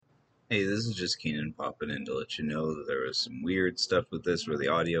Hey, this is just Keenan popping in to let you know that there was some weird stuff with this where the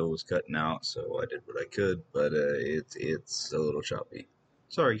audio was cutting out, so I did what I could, but it's a little choppy.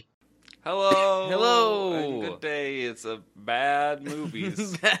 Sorry. Hello and Hello! good day. It's a bad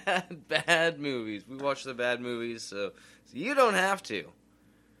movies. bad movies. We watch the bad movies, so you don't have to.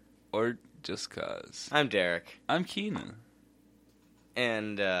 Or just cause. I'm Derek. I'm Keenan.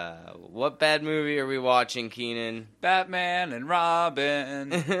 And what bad movie are we watching, Keenan? Batman and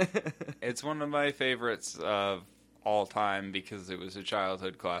Robin. It's one of my favorites of all time because it was a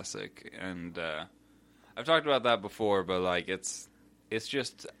childhood classic, and I've talked about that before, but like it's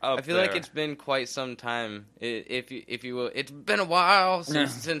just up I feel there. like it's been quite some time, if you will. It's been a while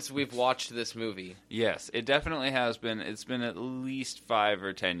since we've watched this movie. Yes, it definitely has been. It's been at least 5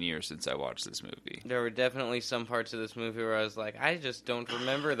 or 10 years since I watched this movie. There were definitely some parts of this movie where I was like, I just don't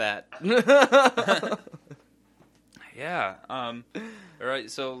remember that. Yeah. All right.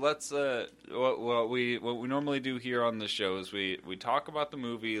 So let's. What we normally do here on the show is we talk about the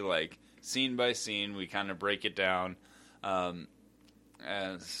movie like scene by scene. We kind of break it down, and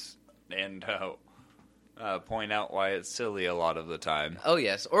point out why it's silly a lot of the time, Oh,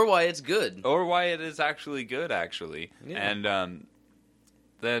 yes. Or why it's good. or why it is actually good. Actually, Yeah. and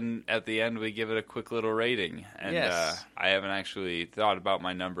then at the end we give it a quick little rating. And Yes. I haven't actually thought about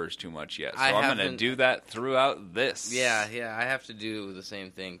my numbers too much yet, so I I'm going to haven't- do that throughout this. Yeah, I have to do the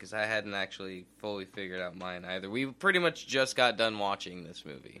same thing because I hadn't actually fully figured out mine either. We pretty much just got done watching this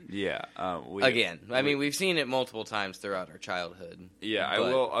movie Yeah. again. I mean, we've seen it multiple times throughout our childhood. Yeah, I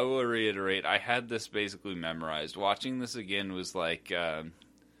but- will reiterate. I had this basically memorized. Watching this again was like, it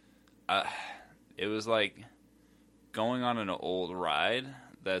was like going on an old ride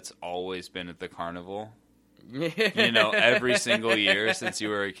that's always been at the carnival. You know, every single year since you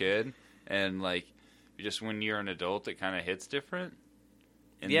were a kid, and like, just when you're an adult, it kind of hits different.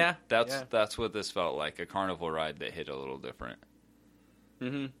 And Yeah, that's what this felt like—a carnival ride that hit a little different.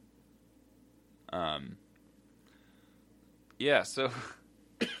 Mm-hmm. Yeah, so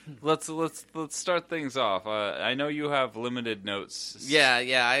let's start things off. I know you have limited notes. Yeah.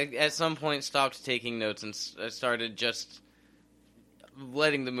 I at some point stopped taking notes and started just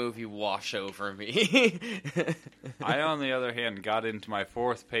letting the movie wash over me. I, on the other hand, got into my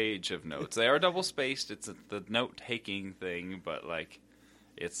 4th page of notes. They are double spaced. It's the note taking thing, but like,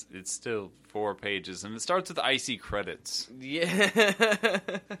 it's still 4 pages, and it starts with icy credits. Yeah.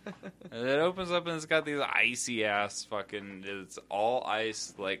 And it opens up and it's got these icy ass fucking. It's all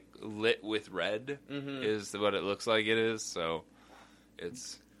ice, like lit with red, Mhm. is what it looks like it is. So,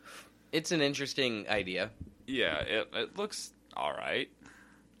 it's It's an interesting idea. yeah. It looks all right.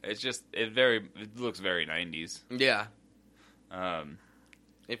 It's just it looks very 90s. Yeah. Um,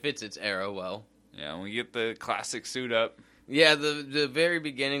 It fits its era well. yeah, and we get the classic suit up. Yeah, the very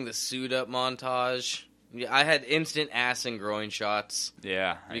beginning, the suit up montage. Yeah, I had instant ass and groin shots.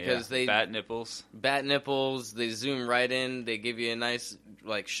 Yeah, Because they- bat nipples. Bat nipples, they zoom right in, they give you a nice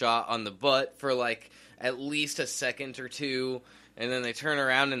like shot on the butt for like at least a second or two, and then they turn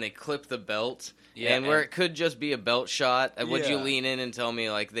around and they clip the belt. Yeah, and where and- it could just be a belt shot, would you Yeah. lean in and tell me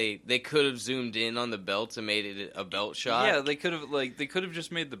like they could have zoomed in on the belt and made it a belt shot? Yeah, they could have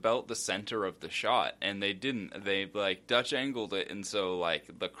just made the belt the center of the shot, and they didn't. They like Dutch angled it, and so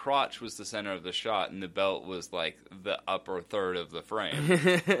like the crotch was the center of the shot, and the belt was like the upper third of the frame,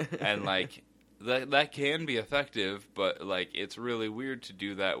 and like that can be effective, but like it's really weird to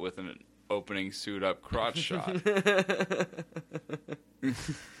do that with an opening suit up crotch shot.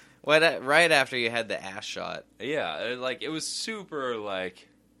 Right after you had the ass shot. Yeah, it was super like.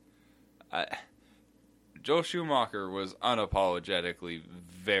 Joel Schumacher was unapologetically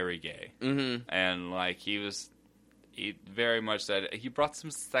very gay. Mm-hmm. And like he very much said he brought some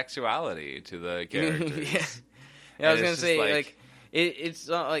sexuality to the characters. Yeah, I was And gonna it's say just like it's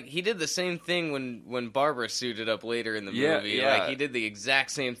not like he did the same thing when Barbara suited up later in the Yeah, movie. yeah. Like he did the exact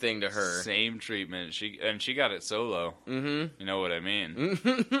same thing to her. Same treatment. She got it solo. Mm-hmm. You know what I mean?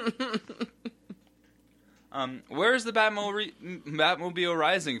 Where's the Batmobile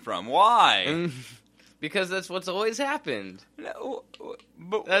rising from? Why? Because that's what's always happened. No,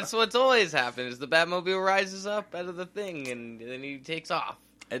 but That's what's always happened. Is the Batmobile rises up out of the thing and then he takes off.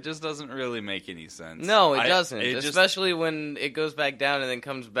 it just doesn't really make any sense. No, it doesn't. it just- Especially when it goes back down and then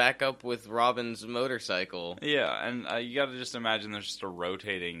comes back up with Robin's motorcycle. Yeah, and you got to just imagine there's just a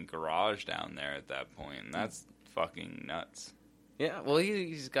rotating garage down there at that point. And that's fucking nuts. Yeah, well,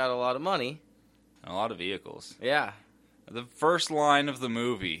 he's got a lot of money. And a lot of vehicles. Yeah. The first line of the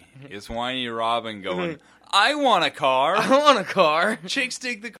movie is Whiny Robin going, "I want a car." I want a car. Chicks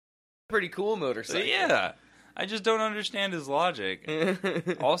dig the car. Pretty cool motorcycle. Yeah. I just don't understand his logic.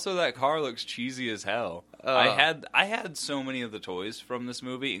 Also, that car looks cheesy as hell. I had so many of the toys from this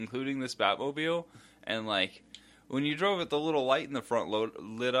movie, including this Batmobile, and like when you drove it, the little light in the front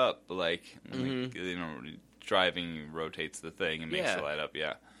lit up, like you know, driving rotates the thing and makes it light up.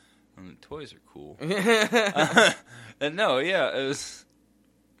 Yeah, and the toys are cool. And no, yeah, it was.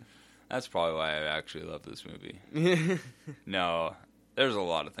 That's probably why I actually love this movie. No. There's a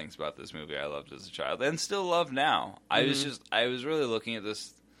lot of things about this movie I loved as a child and still love now. I was really looking at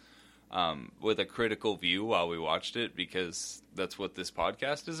this with a critical view while we watched it because that's what this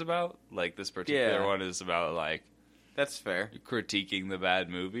podcast is about. Like this particular one is about like that's fair, critiquing the bad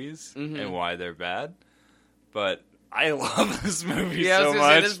movies and why they're bad. But I love this movie so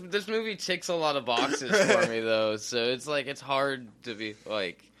much. Say, this movie ticks a lot of boxes for me though, so it's like it's hard to be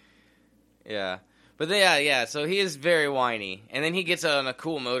like, yeah. But so he is very whiny. And then he gets on a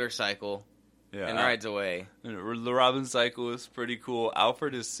cool motorcycle and rides away. The Robin cycle is pretty cool.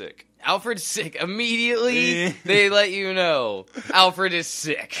 Alfred is sick. Alfred's sick. Immediately, they let you know. Alfred is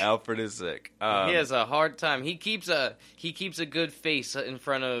sick. Alfred is sick. He has a hard time. He keeps a good face in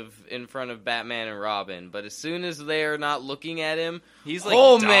front of Batman and Robin. But as soon as they are not looking at him, he's like,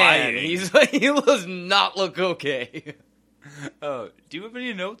 oh dying. Man, he's like, he does not look okay. Oh, do you have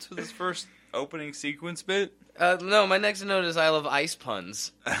any notes for this first opening sequence bit? No, my next note is I love ice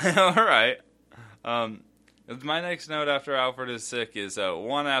puns. All right. My next note after Alfred is sick is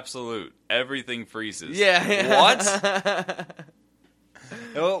one absolute. Everything freezes. Yeah. What?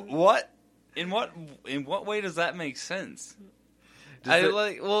 What? In what way does that make sense?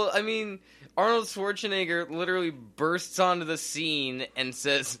 I mean, Arnold Schwarzenegger literally bursts onto the scene and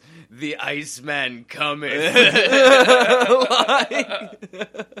says, "The Iceman cometh."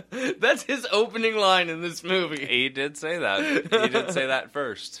 That's his opening line in this movie. He did say that. He did say that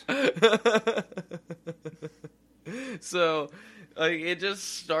first. So, like, it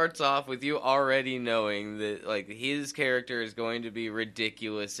just starts off with you already knowing that, like, his character is going to be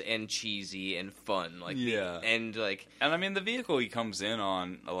ridiculous and cheesy and fun. Like, and I mean, the vehicle he comes in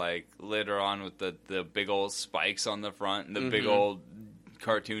on, like, later on with the big old spikes on the front and the big old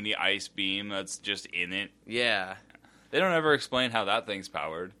cartoony ice beam that's just in it. Yeah. They don't ever explain how that thing's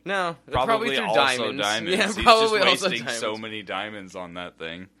powered. No, probably through also diamonds. Yeah, He's probably just also wasting diamonds. so many diamonds on that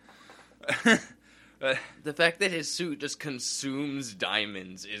thing. The fact that his suit just consumes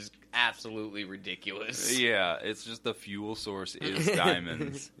diamonds is absolutely ridiculous. Yeah, it's just the fuel source is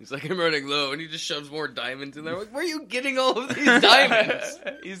diamonds. He's like, I'm running low, and he just shoves more diamonds in there. Like, where are you getting all of these diamonds?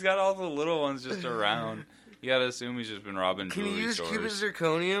 He's got all the little ones just around. You gotta assume he's just been robbing Can jewelry you use stores. cubic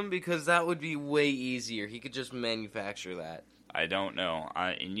zirconium? Because that would be way easier. He could just manufacture that. I don't know.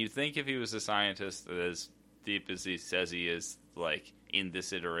 And you think if he was a scientist as deep as he says he is, like, in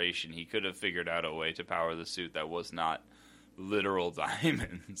this iteration, he could have figured out a way to power the suit that was not literal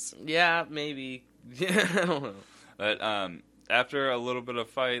diamonds. Yeah, maybe. Yeah, I don't know. But after a little bit of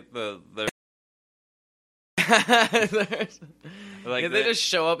fight, they just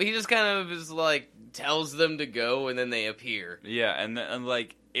show up. He just kind of is like tells them to go, and then they appear. Yeah, and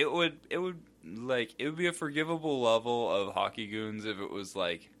like it would be a forgivable level of hockey goons if it was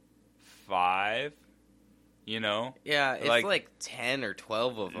like 5. You know? Yeah, it's like 10 or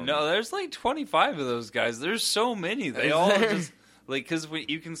 12 of them. No, there's like 25 of those guys. There's so many. They all just like because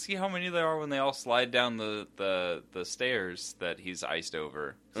you can see how many there are when they all slide down the stairs that he's iced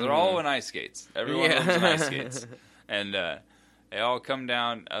over. So they're all in ice skates. Everyone of them's in ice skates, and they all come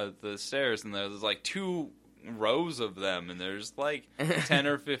down the stairs, and there's like 2 rows of them, and there's like 10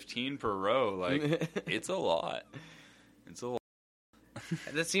 or 15 per row. Like it's a lot. It's a lot.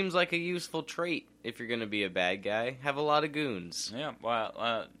 That seems like a useful trait if you're going to be a bad guy. Have a lot of goons. Yeah,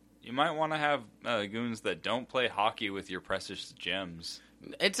 well, you might want to have goons that don't play hockey with your precious gems.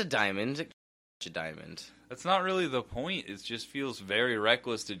 It's a diamond. It's a diamond. That's not really the point. It just feels very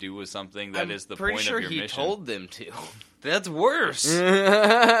reckless to do with something that is the point of your mission. I'm pretty sure he told them to. That's worse.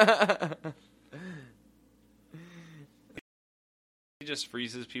 He just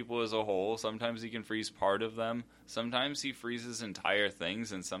freezes people as a whole. Sometimes he can freeze part of them. Sometimes he freezes entire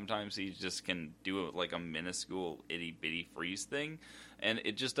things, and sometimes he just can do it like a minuscule itty-bitty freeze thing. And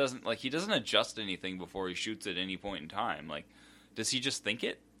it just doesn't, like, he doesn't adjust anything before he shoots at any point in time. Like, does he just think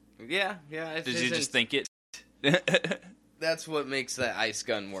it? Yeah. Does he just think it? That's what makes that ice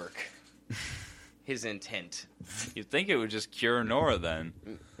gun work. His intent. You'd think it would just cure Nora then.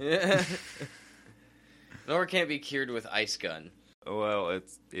 Nora can't be cured with ice gun. Well,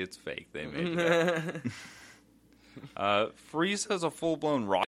 it's fake. They made it. Freeze has a full-blown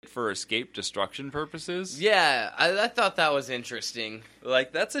rocket for escape destruction purposes. Yeah, I thought that was interesting.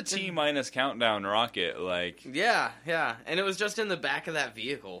 Like, that's a T-minus countdown rocket. Like, Yeah, and it was just in the back of that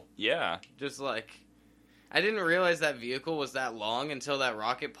vehicle. yeah. Just like, I didn't realize that vehicle was that long until that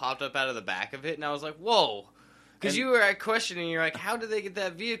rocket popped up out of the back of it, and I was like, whoa. Because And- you were questioning, you're like, how did they get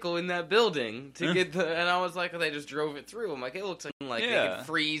that vehicle in that building to get the... And I was like, oh, they just drove it through. I'm like, it looks like they Yeah. could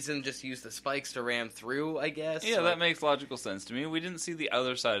freeze and just use the spikes to ram through, I guess. Yeah, Like, that makes logical sense to me. We didn't see the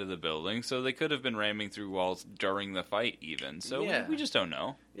other side of the building, so they could have been ramming through walls during the fight even. So Yeah. we just don't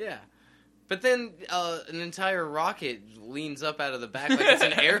know. Yeah. But then an entire rocket leans up out of the back like it's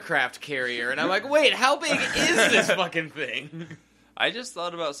an aircraft carrier, and I'm like, wait, how big is this fucking thing? I just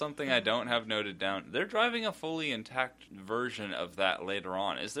thought about something I don't have noted down. They're driving a fully intact version of that later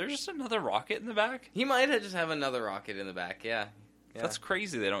on. Is there just another rocket in the back? He might just have another rocket in the back, yeah. That's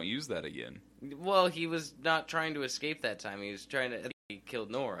crazy they don't use that again. Well, he was not trying to escape that time. He was trying to... He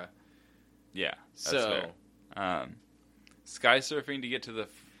killed Nora. Yeah, that's So... fair. Sky surfing to get to the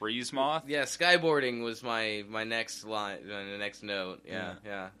freeze moth. Yeah, skyboarding was my next line, my next note.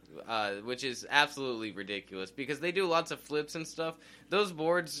 Yeah. Which is absolutely ridiculous because they do lots of flips and stuff. Those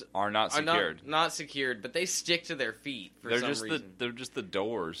boards Are not are secured. not secured, but they stick to their feet for some reason. They're just the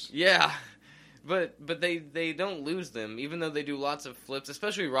doors. Yeah, but they don't lose them, even though they do lots of flips.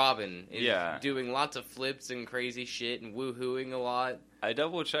 Especially Robin is doing lots of flips and crazy shit and woohooing a lot. I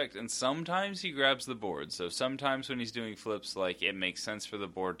double checked, and sometimes he grabs the board. So sometimes when he's doing flips, like it makes sense for the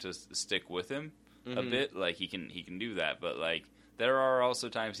board to stick with him a bit. Like he can do that, but like there are also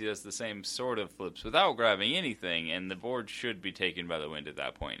times he does the same sort of flips without grabbing anything, and the board should be taken by the wind at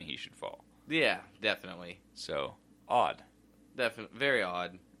that point, and he should fall. Yeah, definitely. So odd. Very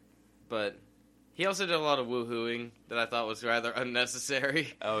odd. But he also did a lot of woohooing that I thought was rather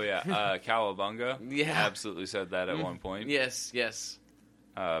unnecessary. Oh yeah, Cowabunga. Yeah. Absolutely said that at one point. Yes.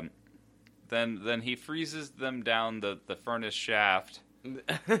 Then he freezes them down the furnace shaft.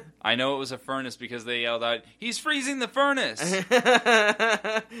 I know it was a furnace because they yelled out, "He's freezing the furnace!"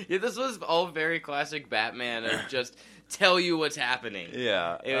 Yeah, this was all very classic Batman of just tell you what's happening.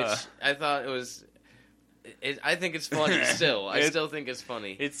 Yeah. I thought it was... I think it's funny still. I still think it's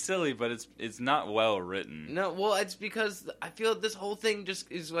funny. It's silly, but it's not well written. No, well, it's because I feel this whole thing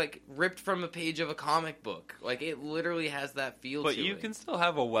just is like ripped from a page of a comic book. Like it literally has that feel to it. But you can still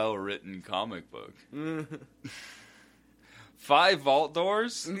have a well written comic book. 5 vault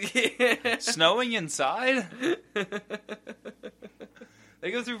doors? Yeah. Snowing inside? They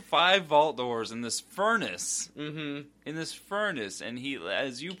go through 5 vault doors in this furnace. Mm-hmm. In this furnace, and he,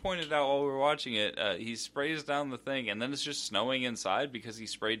 as you pointed out while we were watching it, he sprays down the thing, and then it's just snowing inside because he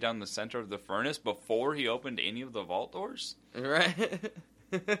sprayed down the center of the furnace before he opened any of the vault doors. Right.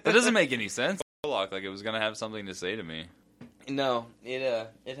 That doesn't make any sense. Like it was gonna have something to say to me. No,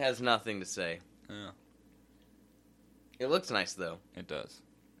 it has nothing to say. Yeah, It looks nice though. it does.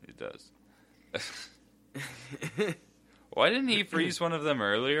 It does. Why didn't he freeze one of them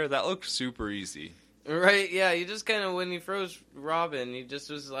earlier? That looked super easy. Right, yeah, he just kind of, when he froze Robin, he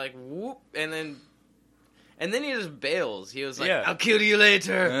just was like, whoop, and then he just bails. He was like, Yeah. I'll kill you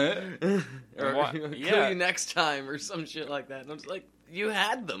later. Or, Why- kill yeah. you next time, or some shit like that. And I'm just like, you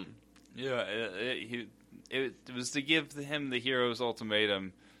had them. Yeah, it was to give him the hero's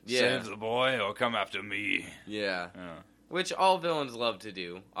ultimatum. Yeah. Save the boy or come after me. Yeah. Yeah. Which all villains love to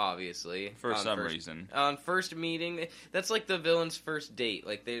do, obviously. For some reason. On first meeting, that's like the villain's first date.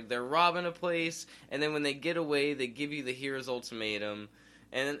 Like, they're robbing a place, and then when they get away, they give you the hero's ultimatum.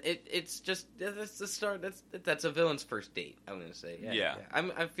 And it's just, that's the start, that's a villain's first date, I'm going to say. Yeah.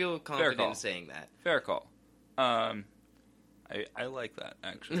 I feel confident call. in saying that. Fair call. I like that,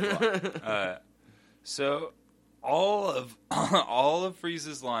 actually, a lot. So, all of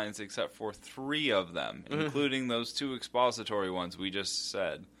Freeze's lines, except for 3 of them, including those 2 expository ones we just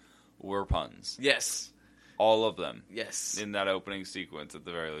said, were puns. Yes. All of them. Yes. In that opening sequence, at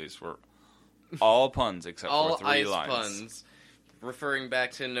the very least, were all puns except all for 3 ice lines. puns. Referring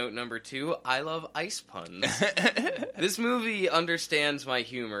back to note number 2, I love ice puns. This movie understands my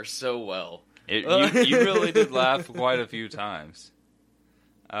humor so well. You really did laugh quite a few times.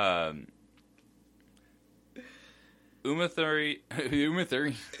 Uma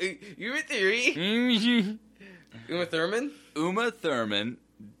Thurman? Uma Thurman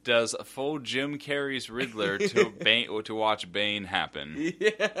does a full Jim Carrey's Riddler to watch Bane happen.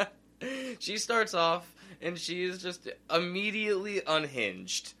 Yeah. She starts off and she is just immediately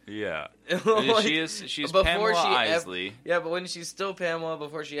unhinged. Yeah. Like, She's before Pamela she Isley. Yeah, but when she's still Pamela,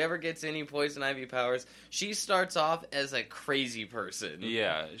 before she ever gets any poison ivy powers, she starts off as a crazy person.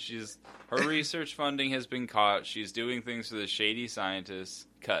 Yeah, her research funding has been caught. She's doing things for the shady scientists.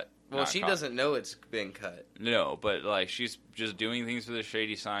 Well, she doesn't know it's been cut. No, but like she's just doing things for the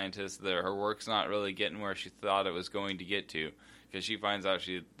shady scientists. Her work's not really getting where she thought it was going to get to, because she finds out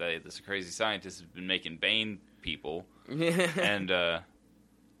that this crazy scientist has been making Bane people, and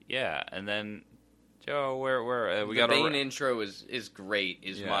yeah, and then Joe, where we got the Bane intro is great.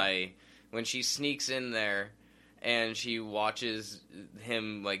 When she sneaks in there and she watches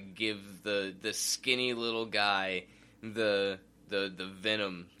him like give the skinny little guy the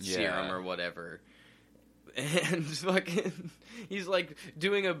venom serum or whatever. And fucking, he's like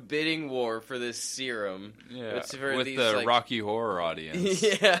doing a bidding war for this serum. Yeah, with these, the like, Rocky Horror audience.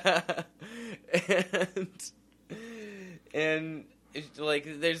 Yeah, and it's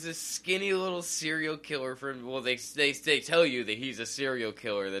like there's this skinny little serial killer from. Well, they tell you that he's a serial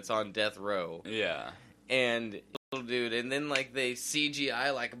killer that's on death row. Yeah, and little dude, and then like they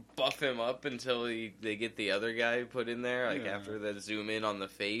CGI like buff him up until they get the other guy put in there, like after they zoom in on the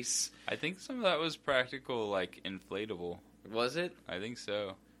face. I think some of that was practical, like inflatable. Was it? I think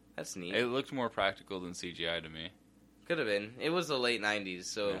so. That's neat. It looked more practical than CGI to me. Could have been. It was the late '90s,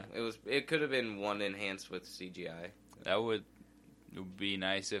 so it could have been one enhanced with CGI. That would be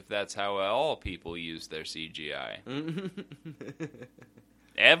nice if that's how all people use their CGI.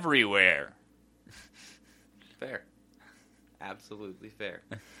 Everywhere. Fair. Absolutely fair.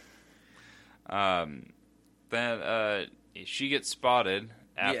 Then she gets spotted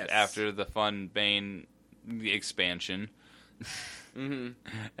Yes. after the fun Bane expansion. Mm-hmm.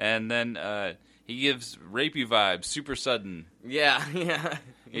 And then he gives rapey vibes, super sudden. Yeah, yeah.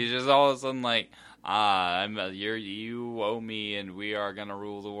 He's just all of a sudden like, you owe me, and we are gonna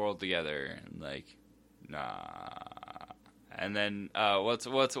rule the world together. And like, nah. And then what's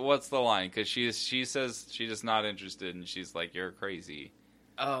the line? Because she says she's just not interested, and she's like, "You're crazy."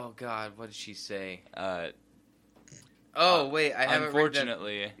 Oh God, what did she say? Wait, I haven't.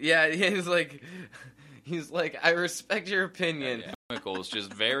 Unfortunately, yeah, he's like, I respect your opinion. Chemicals,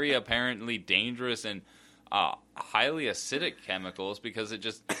 just very apparently dangerous and highly acidic chemicals, because it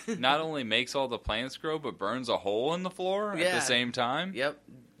just not only makes all the plants grow, but burns a hole in the floor at the same time. Yep.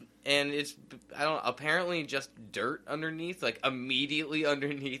 And it's, apparently just dirt underneath. Like, immediately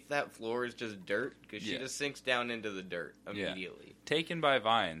underneath that floor is just dirt, because she just sinks down into the dirt immediately. Yeah. Taken by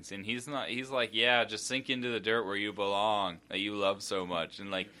vines, and he's like, yeah, just sink into the dirt where you belong, that you love so much. And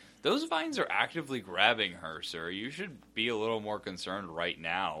like, those vines are actively grabbing her, sir. You should be a little more concerned right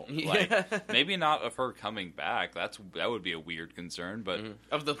now. Like, maybe not of her coming back. That would be a weird concern, but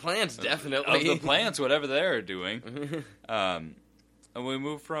of the plants, definitely. Of the plants, whatever they're doing. And we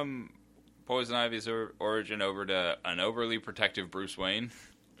move from Poison Ivy's origin over to an overly protective Bruce Wayne.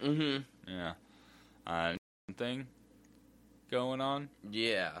 Mm-hmm. Yeah. Thing going on.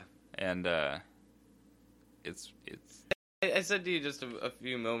 Yeah. And it's. I said to you just a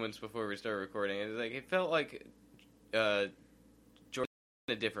few moments before we started recording. It was like it felt like Jordan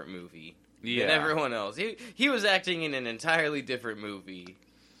in a different movie than everyone else. He was acting in an entirely different movie.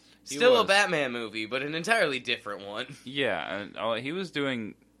 Still a Batman movie, but an entirely different one. Yeah, and he was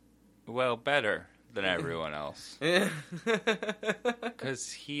doing better than everyone else.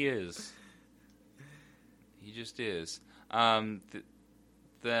 Because he is. He just is. Then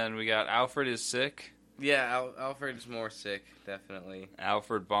we got Alfred is sick. Yeah, Alfred's more sick, definitely.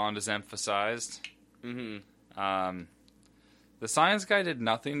 Alfred Bond is emphasized. Mm-hmm. The science guy did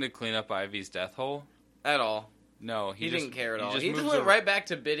nothing to clean up Ivy's death hole. At all. No, he didn't care at all. He just went right back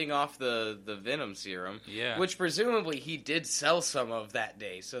to bidding off the venom serum. Yeah. Which presumably he did sell some of that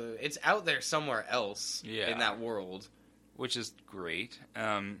day, so it's out there somewhere else in that world. Which is great.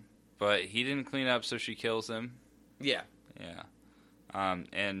 But he didn't clean up, so she kills him. Yeah. Yeah.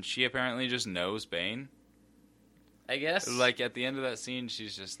 And she apparently just knows Bane. I guess. Like, at the end of that scene,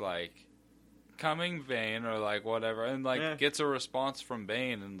 she's just like, coming Bane, or like, whatever, and like, gets a response from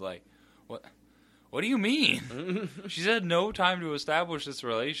Bane, and like, what do you mean? She's had no time to establish this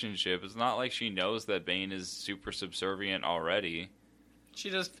relationship. It's not like she knows that Bane is super subservient already. She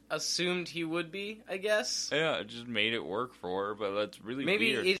just assumed he would be, I guess. Yeah, it just made it work for her, but that's really weird.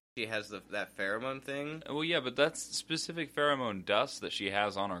 Maybe she has that pheromone thing. Well, yeah, but that's specific pheromone dust that she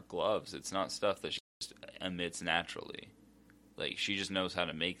has on her gloves. It's not stuff that she just emits naturally. Like, she just knows how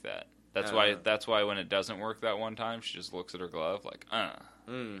to make that. That's why when it doesn't work that one time, she just looks at her glove like, I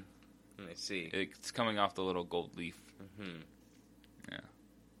see. It's coming off the little gold leaf. Mm-hmm. Yeah.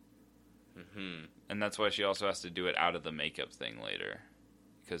 Mm-hmm. And And that's why she also has to do it out of the makeup thing later.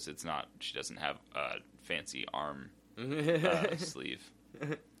 Because she doesn't have a fancy arm sleeve.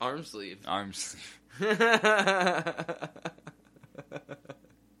 Arm sleeve. Arm sleeve.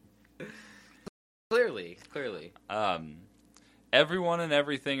 Clearly. Everyone and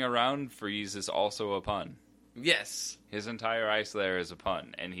everything around Freeze is also a pun. Yes. His entire ice lair is a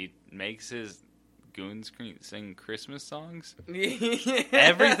pun, and he makes his goons sing Christmas songs.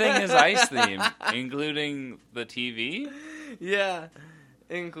 Everything is ice themed, including the TV. Yeah,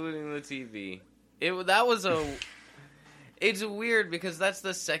 including the TV. It's weird because that's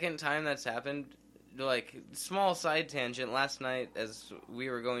the second time that's happened. Like, small side tangent. Last night, as we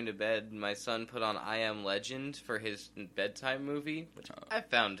were going to bed, my son put on I Am Legend for his bedtime movie, which I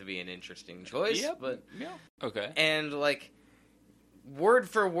found to be an interesting choice. Yep. But Yeah. Okay. and, like, word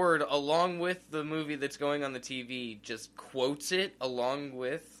for word, along with the movie that's going on the TV, just quotes it along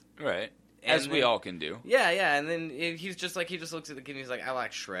with. Right. And As we then- all can do. Yeah, and then he just looks at the kid and he's like, I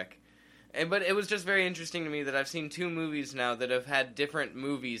like Shrek. But it was just very interesting to me that I've seen 2 movies now that have had different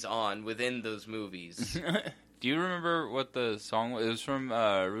movies on within those movies. Do you remember what the song was? It was from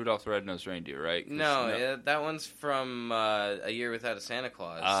Rudolph the Red-Nosed Reindeer, right? No, that one's from A Year Without a Santa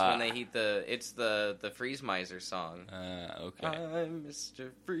Claus. When they heat it's the Freeze Miser song. Okay. I'm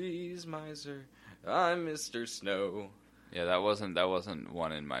Mr. Freeze Miser. I'm Mr. Snow. Yeah, that wasn't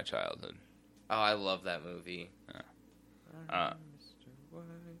one in my childhood. Oh, I love that movie. I'm Mr.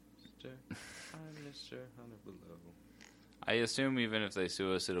 Webster. I'm Mr. Hunter Below. I assume even if they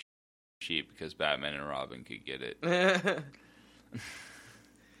sue us, it'll be cheap because Batman and Robin could get it. It's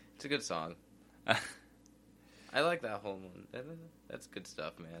a good song. I like that whole one. That's good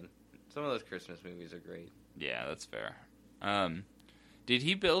stuff, man. Some of those Christmas movies are great. Yeah, that's fair. Did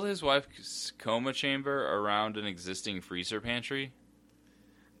he build his wife's coma chamber around an existing freezer pantry?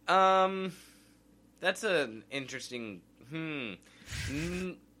 That's an interesting.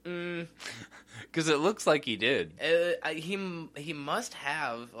 Because it looks like he did. He must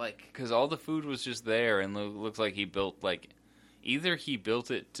have, like... Because all the food was just there, and looks like he built, like... Either he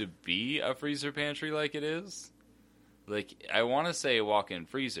built it to be a freezer pantry like it is. Like, I want to say a walk-in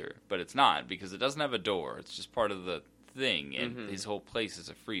freezer, but it's not, because it doesn't have a door. It's just part of the thing, and his whole place is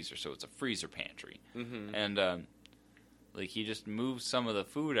a freezer, so it's a freezer pantry. Mm-hmm. And, like, he just moves some of the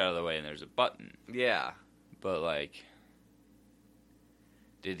food out of the way, and there's a button. Yeah. But, like...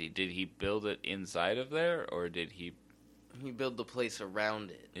 Did he build it inside of there, or did he... He built the place around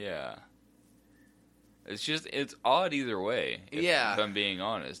it. Yeah. It's odd either way, if I'm being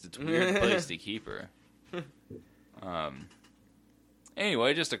honest. It's a weird place to keep her.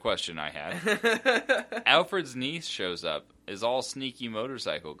 Anyway, just a question I had. Alfred's niece shows up, is all sneaky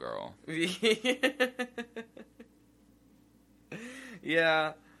motorcycle girl.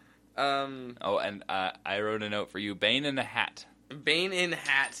 Yeah. Oh, and I wrote a note for you. Bane in a hat. Bane in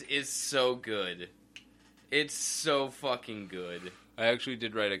hat is so good. It's so fucking good. I actually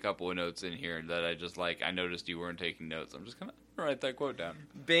did write a couple of notes in here that I just like. I noticed you weren't taking notes. I'm just gonna write that quote down.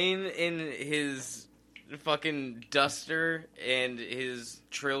 Bane in his fucking duster and his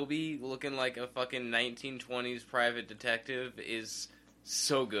trilby looking like a fucking 1920s private detective is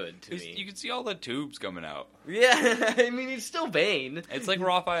so good to me. You can see all the tubes coming out. Yeah, I mean, he's still Bane. It's like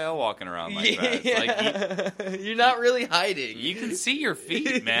Raphael walking around like that. It's like you're not really hiding. you can see your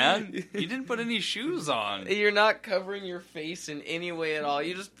feet, man. You didn't put any shoes on. You're not covering your face in any way at all.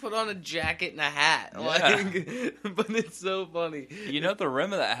 You just put on a jacket and a hat. Yeah. Like, but it's so funny. You know the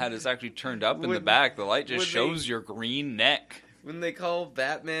rim of that hat is actually turned up in the back. The light just shows your green neck. When they call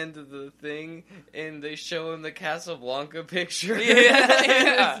Batman to the thing and they show him the Casablanca picture,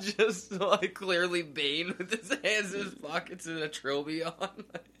 Yeah. it's just like clearly Bane with his hands in his pockets and a trilby on.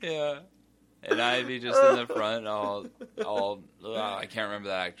 Yeah. And Ivy just in the front, I can't remember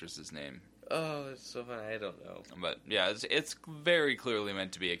that actress's name. Oh, it's so funny. I don't know. But yeah, it's very clearly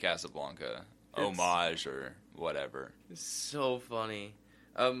meant to be a Casablanca homage or whatever. It's so funny.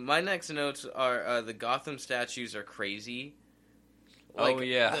 My next notes are the Gotham statues are crazy. Like, oh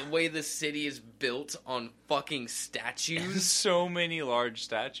yeah, the way the city is built on fucking statues. So many large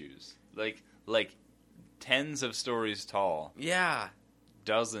statues, like tens of stories tall. Yeah.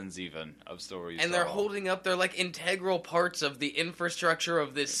 Dozens even of stories and tall. they're holding up, they're like integral parts of the infrastructure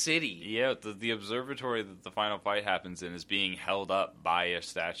of this city. Yeah, the observatory that the final fight happens in is being held up by a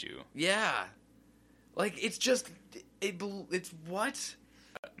statue. Yeah. Like, it's just, it's what?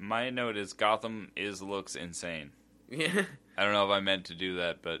 My note is Gotham looks insane. Yeah. I don't know if I meant to do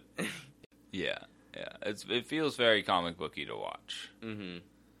that, but yeah. It feels very comic booky to watch.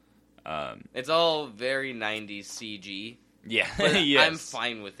 Mm-hmm. It's all very 90s CG. Yeah, But yes. I'm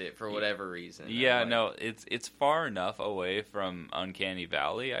fine with it for whatever reason. Yeah, I'm like, no, it's far enough away from Uncanny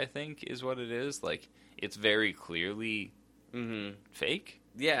Valley, I think, is what it is. Like, it's very clearly fake.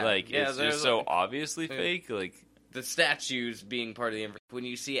 Yeah, Like, yeah, it's there's just so like- obviously fake. Like, the statues being part of the when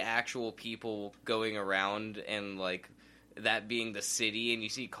you see actual people going around and like that being the city, and you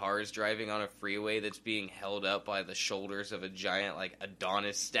see cars driving on a freeway that's being held up by the shoulders of a giant like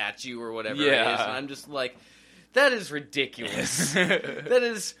Adonis statue or whatever it is, Yeah. and I'm just like, that is ridiculous. That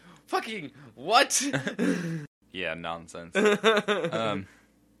is fucking what? yeah, nonsense.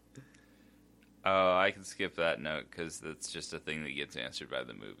 Oh, I can skip that note because that's just a thing that gets answered by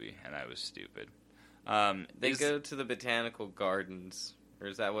the movie, and I was stupid. They go to the botanical gardens, or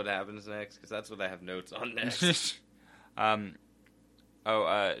is that what happens next? Because that's what I have notes on next.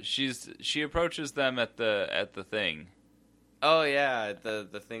 She approaches them at the thing. Oh yeah,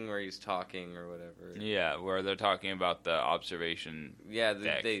 the thing where he's talking or whatever. Yeah, where they're talking about the observation. Yeah,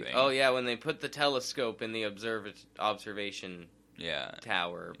 deck thing. oh yeah, when they put the telescope in the observation Yeah,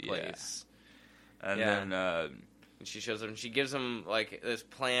 tower Yeah. place. and Yeah. then And she shows them. She gives them like this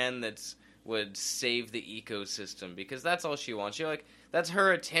plan that's would save the ecosystem because that's all she wants. She that's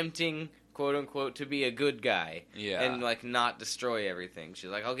her attempting, quote unquote, to be a good guy. Yeah. And like not destroy everything. She's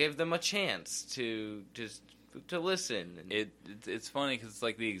like, I'll give them a chance to listen. And, it's funny because it's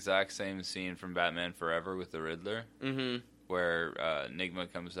like the exact same scene from Batman Forever with the Riddler, where Enigma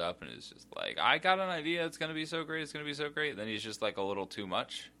comes up and is just like, I got an idea, it's gonna be so great, it's gonna be so great. Then he's just like a little too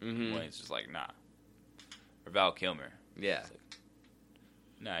much. When he's just like, nah. Or Val Kilmer. Yeah. It's like,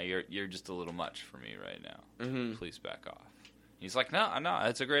 nah, you're just a little much for me right now. Please back off. He's like, no,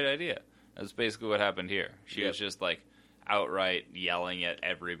 that's a great idea. That's basically what happened here. She was just like outright yelling at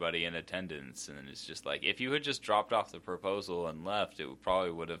everybody in attendance, and it's just like, if you had just dropped off the proposal and left, it probably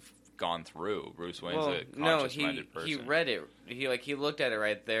would have gone through. Bruce Wayne's a conscious-minded person. He read it. He looked at it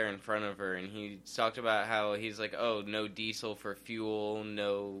right there in front of her, and he talked about how he's like, oh, no diesel for fuel,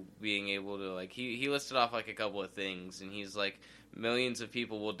 no being able to like. He listed off like a couple of things, and he's like, millions of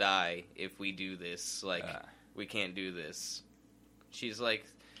people will die if we do this. Like, we can't do this. She's like.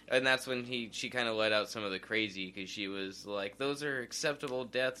 And that's when she kind of let out some of the crazy, because she was like, those are acceptable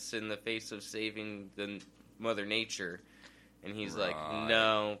deaths in the face of saving the Mother Nature. And he's like,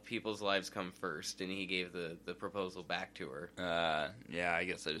 no, people's lives come first. And he gave the proposal back to her. Yeah, I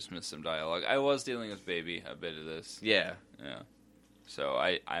guess I just missed some dialogue. I was dealing with Baby a bit of this. Yeah. Yeah. So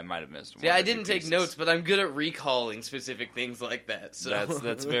I might have missed one. Yeah, or I two didn't take pieces. notes, but I'm good at recalling specific things like that. So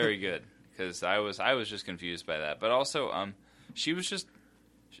That's very good, because I was just confused by that. But also,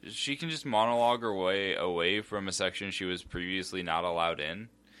 she can just monologue her way away from a section she was previously not allowed in.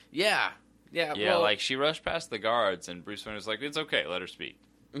 Yeah. Yeah, well, like she rushed past the guards, and Bruce Wayne was like, "It's okay, let her speak."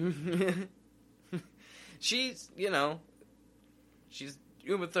 she's Uma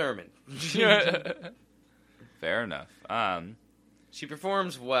Thurman. Fair enough. She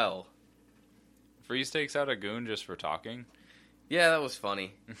performs well. Freeze takes out a goon just for talking. Yeah, that was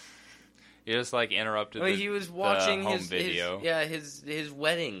funny. He just like interrupted. He was watching home his video. his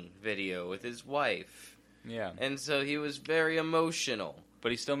wedding video with his wife. Yeah, And so he was very emotional.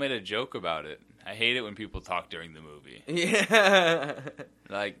 but he still made a joke about it. I hate it when people talk during the movie. Yeah.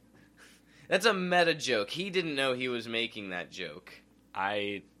 Like, That's a meta joke. He didn't know he was making that joke.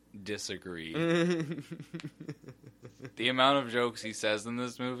 I disagree. The amount of jokes he says in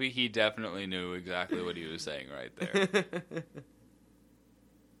this movie, he definitely knew exactly what he was saying right there.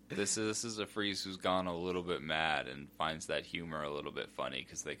 This is a Freeze who's gone a little bit mad and finds that humor a little bit funny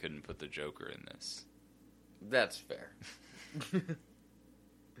because they couldn't put the Joker in this. That's fair.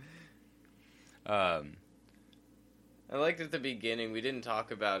 I liked at the beginning, we didn't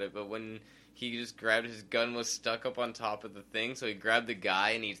talk about it, but when he just grabbed his gun, was stuck up on top of the thing, so he grabbed the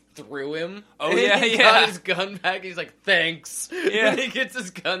guy and he threw him. Oh, and yeah, he yeah. got his gun back, he's like, thanks. Yeah. And he gets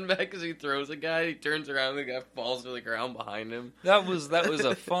his gun back because he throws a guy, he turns around, and the guy falls to the ground behind him. That was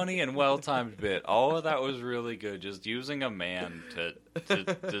a funny and well-timed bit. All of that was really good. Just using a man to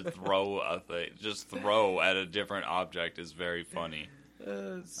throw a thing, just throw at a different object is very funny.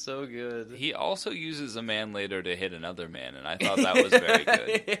 It's so good. He also uses a man later to hit another man, and I thought that was very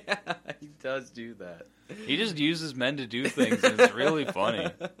good. Yeah, he does do that. He just uses men to do things, and it's really funny.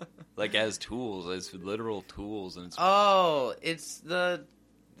 Like, as tools, as literal tools. And it's Oh, it's the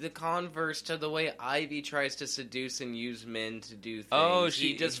converse to the way Ivy tries to seduce and use men to do things. Oh,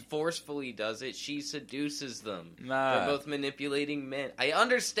 He just forcefully does it. She seduces them. Nah. They're both manipulating men. I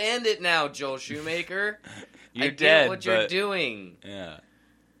understand it now, Joel Shoemaker. You're I get dead, what you're but- doing. Yeah.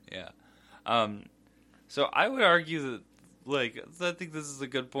 So I would argue that like, I think this is a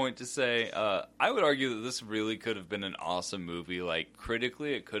good point to say. I would argue that this really could have been an awesome movie. Like,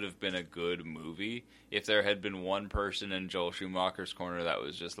 critically, it could have been a good movie if there had been one person in Joel Schumacher's corner that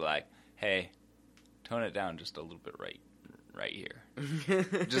was just like, hey, tone it down just a little bit right here.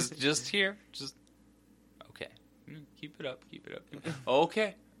 just here. Just, okay. Keep it up.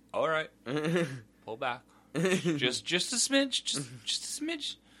 Okay. All right. Pull back. Just a smidge. Just a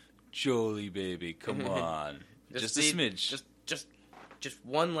smidge. Jolie, baby, come on. Just a smidge. Just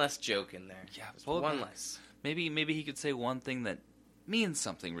one less joke in there. Yeah, just one less. Maybe he could say one thing that means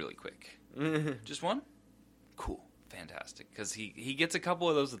something really quick. Just one? Cool. Fantastic. Because he gets a couple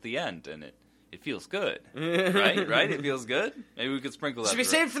of those at the end, and it feels good. Right? It feels good? Maybe we could sprinkle that. It should be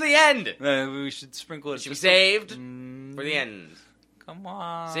saved for the end! We should sprinkle it. It should be saved for the end. Come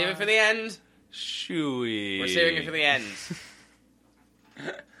on. Save it for the end. Shooey. We're saving it for the end.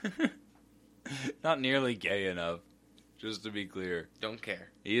 Not nearly gay enough, just to be clear. Don't care.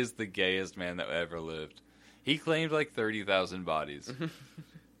 He is the gayest man that ever lived. He claimed like 30,000 bodies.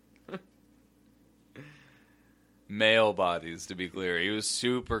 Male bodies, to be clear. He was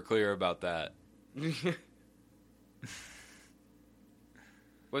super clear about that.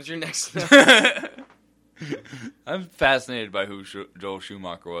 What's your next I'm fascinated by who Joel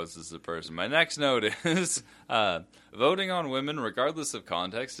Schumacher was as a person. My next note is voting on women, regardless of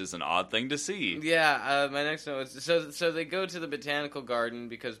context, is an odd thing to see. Yeah, my next note is so they go to the botanical garden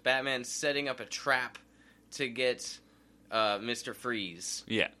because Batman's setting up a trap to get Mr. Freeze.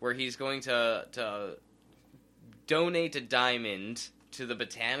 Yeah, where he's going to donate a diamond to the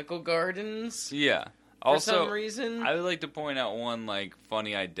botanical gardens. Yeah. For Also, some reason, I would like to point out one like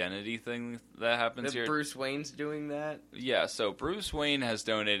funny identity thing that happens here. Bruce Wayne's doing that. Yeah, so Bruce Wayne has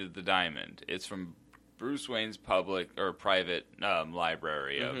donated the diamond. It's from Bruce Wayne's public or private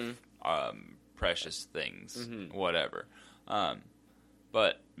library of precious things, whatever.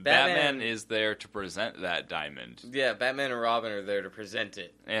 But Batman is there to present that diamond. Yeah, Batman and Robin are there to present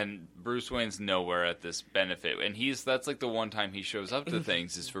it. And Bruce Wayne's nowhere at this benefit. And that's like the one time he shows up to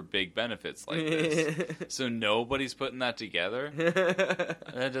things is for big benefits like this. So nobody's putting that together.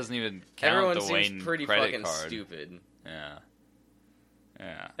 That doesn't even count. Everyone the seems Wayne pretty credit fucking card. stupid.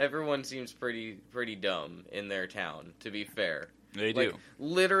 Yeah. Everyone seems pretty dumb in their town, to be fair. They do.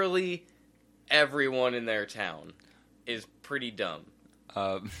 Literally everyone in their town is pretty dumb.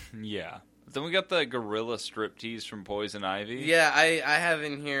 Yeah. Then we got the gorilla striptease from Poison Ivy. Yeah, I have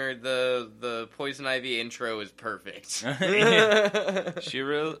in here the Poison Ivy intro is perfect.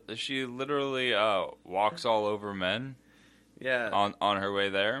 She literally walks all over men. Yeah. On her way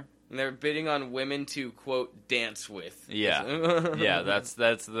there. And they're bidding on women to quote dance with. Yeah. Yeah, that's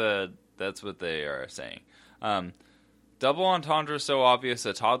what they are saying. Double entendre so obvious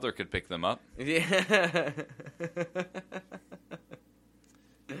a toddler could pick them up. Yeah.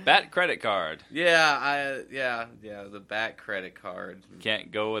 Bat credit card. Yeah, the Bat credit card.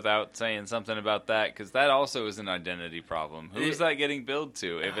 Can't go without saying something about that, because that also is an identity problem. Who's that getting billed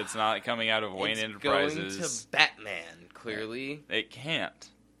to if it's not coming out of Wayne Enterprises? Going to Batman, clearly. It can't.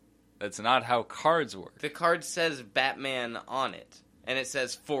 That's not how cards work. The card says Batman on it, and it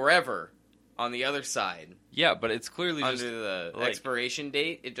says forever on the other side. Yeah, but it's clearly under just... the like, expiration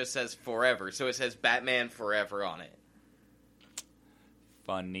date, it just says forever. So it says Batman Forever on it.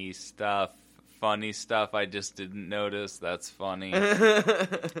 Funny stuff I just didn't notice. That's funny.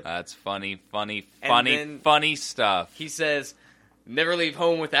 That's funny stuff. He says, never leave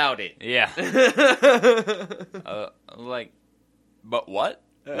home without it. Yeah. But what?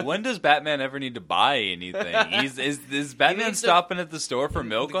 When does Batman ever need to buy anything? Is Batman stopping at the store for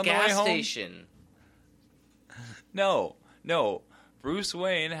milk on the way home? Gas station. No. Bruce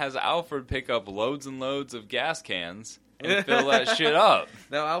Wayne has Alfred pick up loads and loads of gas cans and fill that shit up.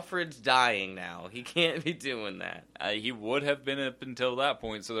 No, Alfred's dying now. He can't be doing that. He would have been up until that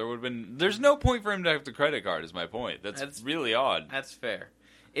point, so there's no point for him to have the credit card, is my point. That's really odd. That's fair.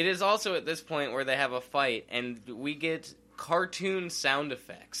 It is also at this point where they have a fight, and we get cartoon sound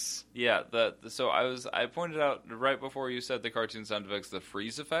effects. Yeah, so I pointed out right before you said the cartoon sound effects, the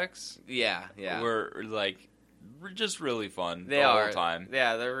freeze effects. Yeah. Were just really fun the whole time.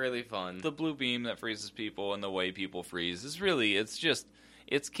 Yeah, they're really fun. The blue beam that freezes people and the way people freeze is really, it's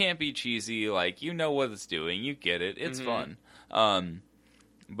campy, cheesy, like, you know what it's doing, you get it, it's fun.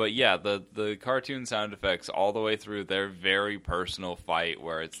 But yeah, the cartoon sound effects all the way through their very personal fight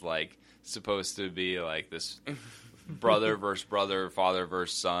where it's like supposed to be like this brother versus brother, father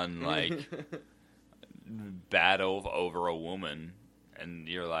versus son, like battle over a woman, and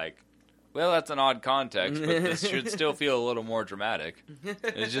you're like, Well, that's an odd context, but this should still feel a little more dramatic.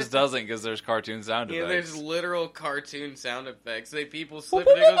 It just doesn't because there's cartoon sound Yeah, effects. there's literal cartoon sound effects. People slip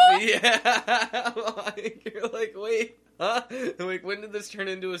and it goes, yeah. Like, you're like, wait, huh? Like, when did this turn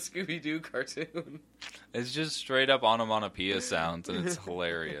into a Scooby-Doo cartoon? It's just straight up onomatopoeia sounds, and it's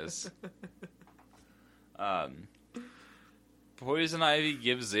hilarious. Poison Ivy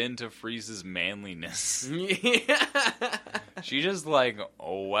gives in to Freeze's manliness. Yeah. She just, like,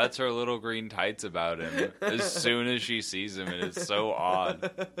 wets her little green tights about him as soon as she sees him, and it's so odd.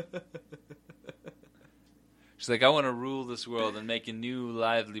 She's like, I want to rule this world and make a new,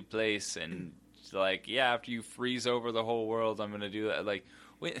 lively place, and she's like, yeah, after you freeze over the whole world, I'm going to do that. Like,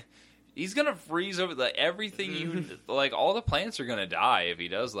 wait... He's gonna freeze over everything you like. All the plants are gonna die if he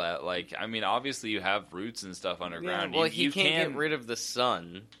does that. Like, I mean, obviously you have roots and stuff underground. Yeah, well, you he can't get rid of the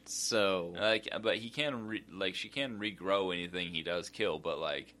sun, so like, but he can she can regrow anything he does kill. But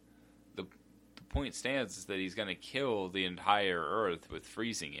like, the point stands is that he's gonna kill the entire Earth with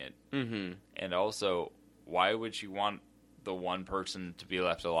freezing it. Mm-hmm. And also, why would she want the one person to be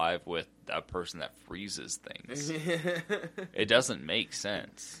left alive with a person that freezes things? It doesn't make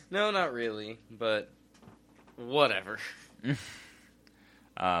sense. No, not really, but whatever.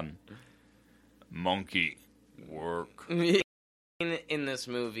 Monkey work. In this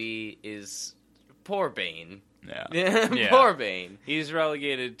movie is poor Bane. Yeah. Yeah. Poor Bane. He's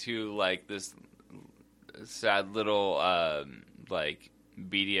relegated to like this sad little like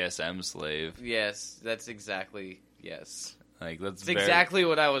BDSM slave. Yes, that's exactly. Yes. Like that's exactly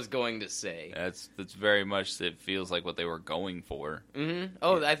what I was going to say. That's very much. It feels like what they were going for. Mm-hmm.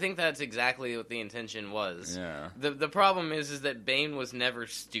 Oh, I think that's exactly what the intention was. Yeah. The problem is that Bane was never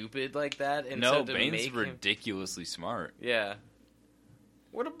stupid like that. And no, so to Bane's make ridiculously smart. Yeah.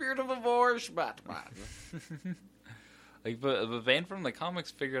 What a beautiful voice, Batman. Like, but Bane from the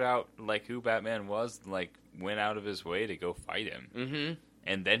comics figured out like who Batman was. Like, went out of his way to go fight him. Mm-hmm.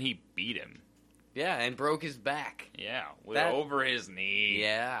 And then he beat him. Yeah, and broke his back. Yeah, over his knee.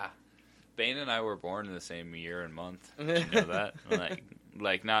 Yeah. Bane and I were born in the same year and month. Did you know that?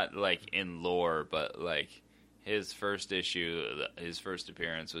 like not like in lore, but like his first issue, his first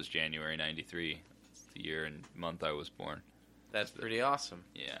appearance was January '93. That's the year and month I was born. That's pretty awesome.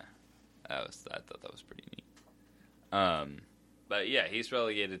 Yeah, I thought that was pretty neat. But yeah, he's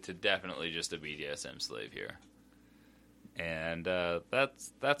relegated to definitely just a BDSM slave here. And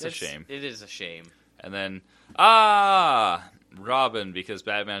that's a shame. It is a shame. And then Robin, because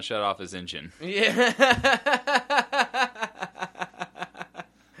Batman shut off his engine. Yeah.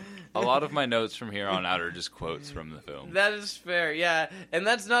 A lot of my notes from here on out are just quotes from the film. That is fair, yeah. And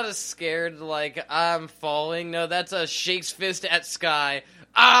that's not a scared, like, I'm falling. No, that's a shakes fist at sky.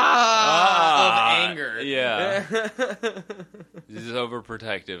 Of anger. Yeah. He's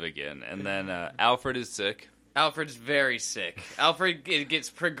overprotective again. And then Alfred is sick. Alfred's very sick. Alfred gets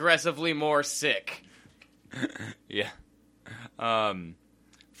progressively more sick. Yeah.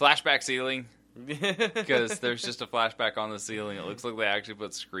 Flashback ceiling. Because there's just a flashback on the ceiling. It looks like they actually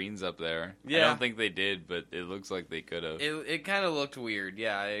put screens up there. Yeah. I don't think they did, but it looks like they could have. It kind of looked weird.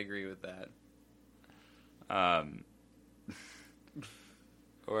 Yeah, I agree with that.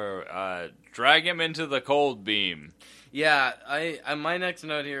 Or drag him into the cold beam. Yeah, my next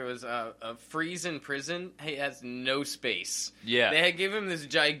note here was Freeze in prison. He has no space. Yeah. They give him this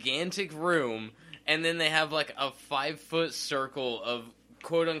gigantic room, and then they have like a 5-foot circle of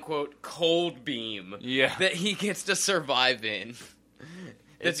quote-unquote cold beam that he gets to survive in.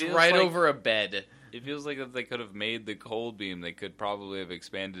 It's right over a bed. It feels like if they could have made the cold beam, they could probably have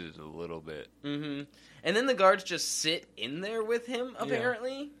expanded it a little bit. Mm-hmm. And then the guards just sit in there with him,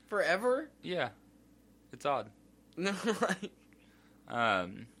 apparently, forever. Yeah. It's odd.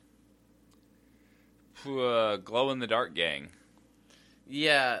 Glow-in-the-dark gang.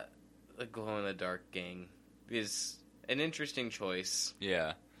 Yeah, the glow-in-the-dark gang is an interesting choice.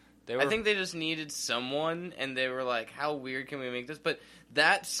 Yeah. I think they just needed someone, and they were like, how weird can we make this? But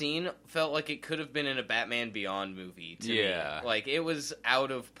that scene felt like it could have been in a Batman Beyond movie to me. Like, it was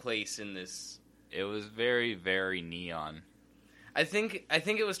out of place in this. It was very, very neon. I think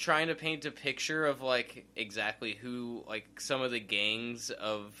it was trying to paint a picture of, like, exactly who, like, some of the gangs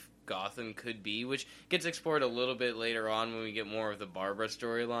of Gotham could be, which gets explored a little bit later on when we get more of the Barbara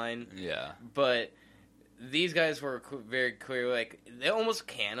storyline. Yeah. But these guys were very clear, like, they're almost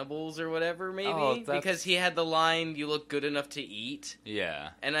cannibals or whatever, maybe, because he had the line, "You look good enough to eat." Yeah.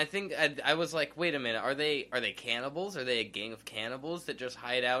 And I think I was like, wait a minute, are they cannibals? Are they a gang of cannibals that just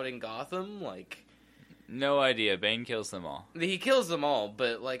hide out in Gotham? Like, no idea. Bane kills them all. He kills them all,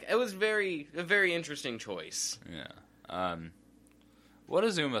 but like, it was a very interesting choice. Yeah. What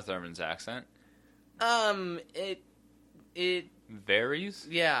is Uma Thurman's accent? It Varies?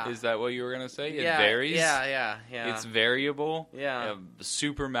 yeah. Is that what you were going to say? It yeah, varies? Yeah. It's variable? Yeah.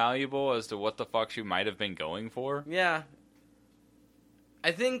 Super malleable as to what the fuck she might have been going for? Yeah.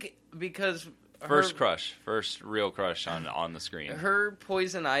 I think because... First real crush on the screen. Her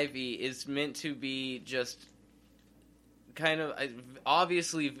Poison Ivy is meant to be just kind of...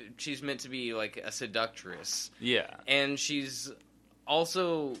 Obviously, she's meant to be like a seductress. Yeah. And she's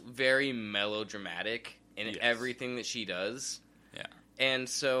also very melodramatic in everything that she does. Yeah. And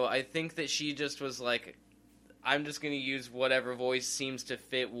so I think that she just was like, I'm just going to use whatever voice seems to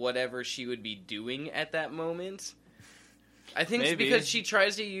fit whatever she would be doing at that moment. I think it's because she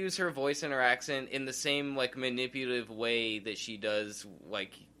tries to use her voice and her accent in the same, like, manipulative way that she does,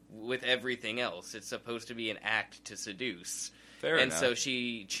 like, with everything else. It's supposed to be an act to seduce. Fair enough. And so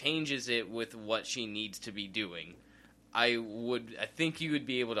she changes it with what she needs to be doing. I think you would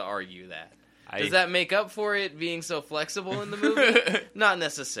be able to argue that. Does that make up for it being so flexible in the movie? Not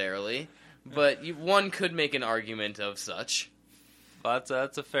necessarily, but one could make an argument of such. Well,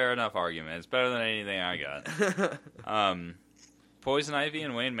 that's a fair enough argument. It's better than anything I got. Poison Ivy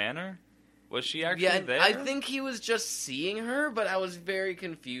and Wayne Manor? Was she actually there? I think he was just seeing her, but I was very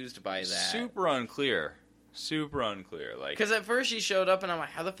confused by that. Super unclear. Like, because at first she showed up, and I'm like,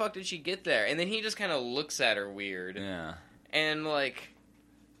 how the fuck did she get there? And then he just kind of looks at her weird. Yeah. And, like...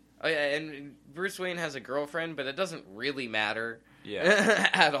 Oh, yeah, and Bruce Wayne has a girlfriend, but it doesn't really matter. Yeah.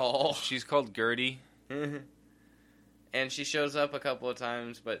 At all. She's called Gertie. And she shows up a couple of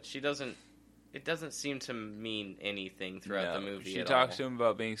times, but she doesn't... It doesn't seem to mean anything throughout the movie. She talks to him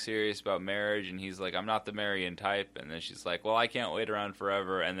about being serious about marriage, and he's like, I'm not the Marion type. And then she's like, well, I can't wait around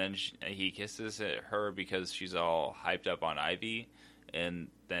forever. And then he kisses her because she's all hyped up on Ivy. And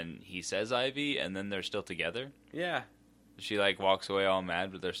then he says Ivy, and then they're still together. Yeah. She, like, walks away all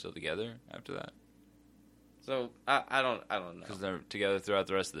mad, but they're still together after that. So, I don't know. Because they're together throughout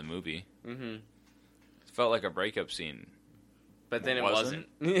the rest of the movie. Mm-hmm. It felt like a breakup scene. But then it wasn't.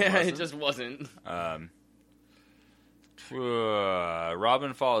 Yeah, it just wasn't. Robin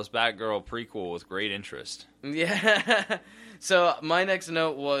follows Batgirl prequel with great interest. Yeah. So my next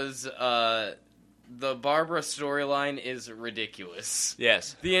note was the Barbara storyline is ridiculous.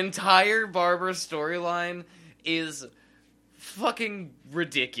 Yes. The entire Barbara storyline is fucking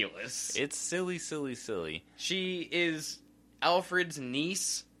ridiculous. It's silly. She is Alfred's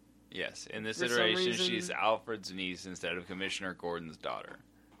niece. Yes, in this For some iteration, reason. she's Alfred's niece instead of Commissioner Gordon's daughter.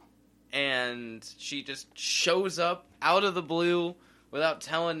 And she just shows up out of the blue without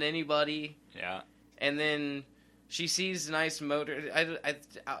telling anybody. Yeah. And then she sees nice motor.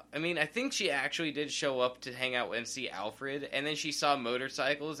 I mean, I think she actually did show up to hang out and see Alfred. And then she saw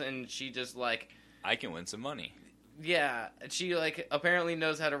motorcycles, and she just, like... I can win some money. Yeah, she, like, apparently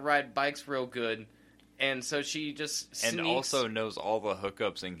knows how to ride bikes real good. And so she just sneaks... And also knows all the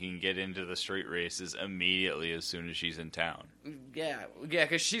hookups and can get into the street races immediately as soon as she's in town. Yeah,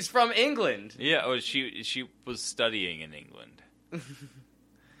 because she's from England. Yeah, she was studying in England.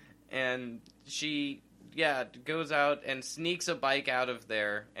 And she, goes out and sneaks a bike out of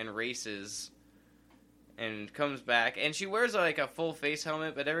there and races and comes back. And she wears, like, a full face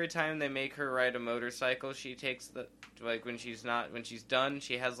helmet, but every time they make her ride a motorcycle, she takes the... Like, when she's done,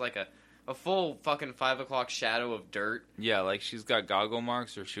 she has, like, a full fucking 5 o'clock shadow of dirt. Yeah, like she's got goggle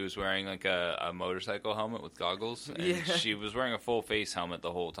marks, or she was wearing like a motorcycle helmet with goggles, and she was wearing a full face helmet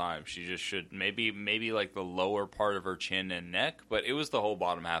the whole time. She just should maybe like the lower part of her chin and neck, but it was the whole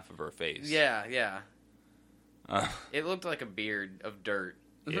bottom half of her face. Yeah. It looked like a beard of dirt.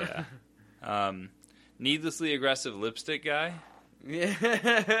 Yeah. Needlessly aggressive lipstick guy.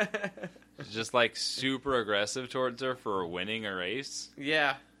 Yeah. Just like super aggressive towards her for winning a race.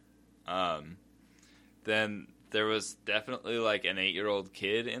 Yeah. Then there was definitely like an 8-year-old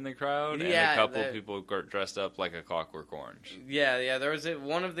kid in the crowd, and Yeah, a couple people dressed up like a Clockwork Orange. Yeah. There was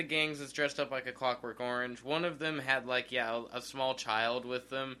one of the gangs that's dressed up like a Clockwork Orange. One of them had like a small child with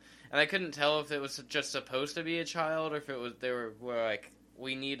them, and I couldn't tell if it was just supposed to be a child or if it was they were like,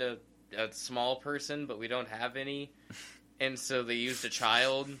 we need a small person, but we don't have any, and so they used a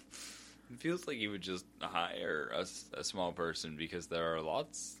child. It feels like you would just hire a small person because there are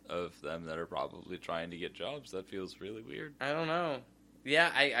lots of them that are probably trying to get jobs. That feels really weird. I don't know. Yeah,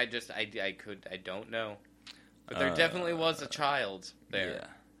 I don't know. But there definitely was a child there. Yeah.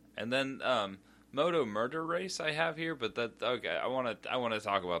 And then Moto Murder Race I have here, but that okay, I want to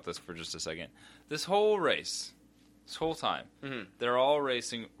talk about this for just a second. This whole race, this whole time, they're all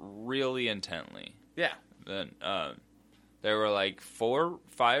racing really intently. Yeah. Then there were like 4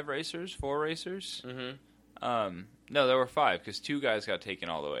 racers. No, there were 5 because 2 guys got taken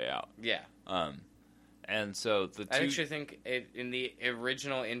all the way out. Yeah. And so the 2... I actually think in the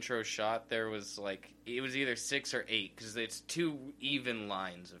original intro shot, there was it was either 6 or 8 because it's 2 even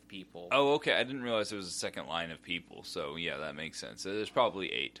lines of people. Oh, okay. I didn't realize there was a second line of people. So yeah, that makes sense. There's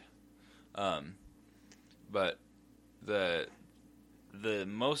probably 8. But the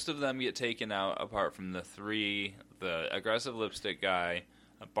most of them get taken out apart from the 3, the aggressive lipstick guy,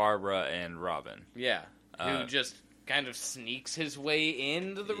 Barbara, and Robin. Yeah. Who just kind of sneaks his way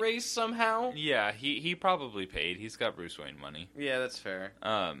into the race somehow. Yeah, he probably paid. He's got Bruce Wayne money. Yeah, that's fair.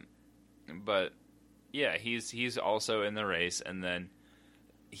 But yeah, he's also in the race, and then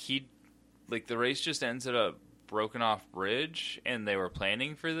the race just ends at a broken off bridge, and they were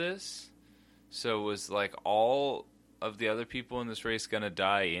planning for this, so it was all of the other people in this race gonna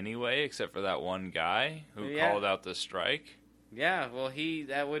die anyway, except for that one guy who called out the strike. Yeah, well,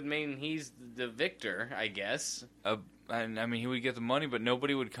 that would mean he's the victor, I guess. And I mean, he would get the money, but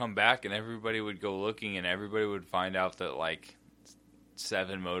nobody would come back, and everybody would go looking, and everybody would find out that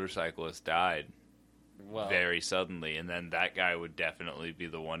 7 motorcyclists died very suddenly, and then that guy would definitely be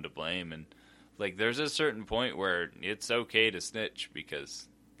the one to blame. And there's a certain point where it's okay to snitch because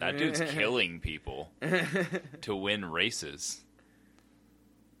that dude's killing people to win races.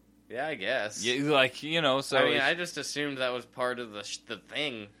 Yeah, I guess. Yeah, so... I mean, I just assumed that was part of the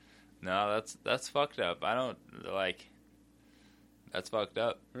thing. No, that's fucked up. I don't, that's fucked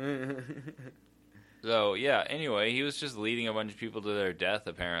up. So, yeah, anyway, he was just leading a bunch of people to their death,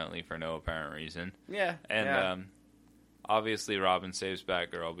 apparently, for no apparent reason. Yeah. And, obviously, Robin saves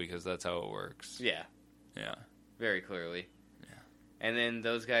Batgirl because that's how it works. Yeah. Yeah. Very clearly. Yeah. And then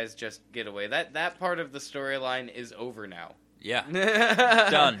those guys just get away. That part of the storyline is over now. Yeah.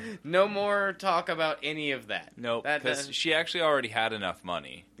 Done. No more talk about any of that. Nope, because she actually already had enough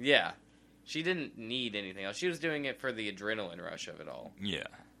money. Yeah. She didn't need anything else. She was doing it for the adrenaline rush of it all. Yeah.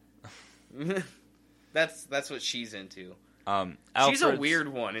 That's what she's into. She's a weird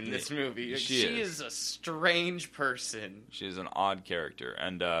one in this movie. She is a strange person. She's an odd character.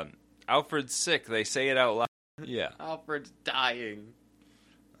 And Alfred's sick. They say it out loud. Yeah. Alfred's dying.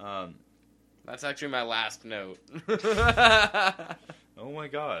 That's actually my last note. Oh my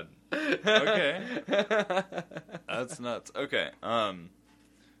god. Okay. That's nuts. Okay.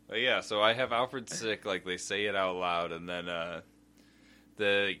 But yeah, so I have Alfred sick, they say it out loud, and then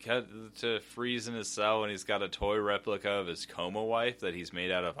they cut to Freeze in his cell, and he's got a toy replica of his coma wife that he's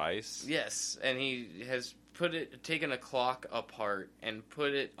made out of ice. Yes, and he has taken a clock apart and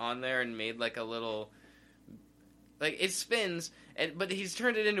put it on there and made a little... it spins, but he's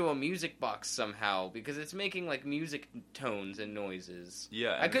turned it into a music box somehow, because it's making, music tones and noises.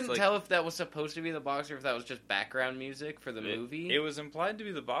 Yeah. I couldn't tell if that was supposed to be the box or if that was just background music for the movie. It was implied to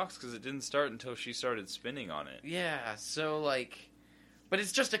be the box, because it didn't start until she started spinning on it. Yeah, so, but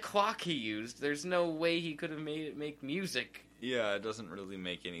it's just a clock he used. There's no way he could have made it make music. Yeah, it doesn't really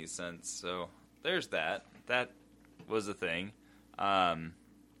make any sense, so there's that. That was a thing.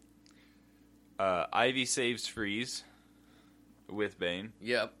 Ivy saves Freeze with Bane.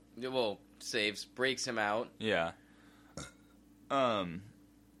 Yep. Well, breaks him out. Yeah.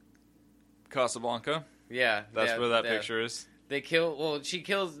 Casablanca. Yeah. That's where that picture is. She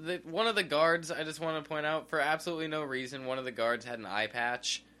kills one of the guards. I just want to point out, for absolutely no reason, one of the guards had an eye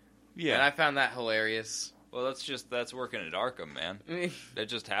patch. Yeah. And I found that hilarious. Well, that's working at Arkham, man. That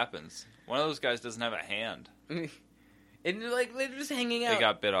just happens. One of those guys doesn't have a hand. And they're just hanging out. They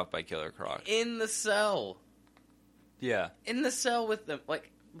got bit off by Killer Croc. In the cell. Yeah. In the cell with them.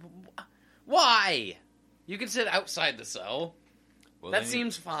 Why? You can sit outside the cell. Well, that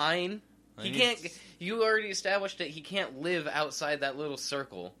seems fine. He can't... You already established that he can't live outside that little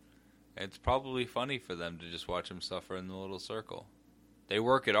circle. It's probably funny for them to just watch him suffer in the little circle. They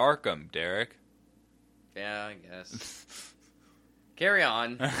work at Arkham, Derek. Yeah, I guess. Carry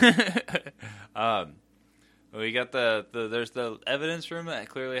on. We got there's the evidence room that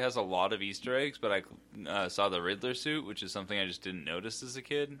clearly has a lot of Easter eggs, but I saw the Riddler suit, which is something I just didn't notice as a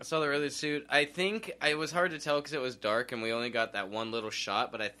kid. I saw the Riddler suit. I think it was hard to tell because it was dark and we only got that one little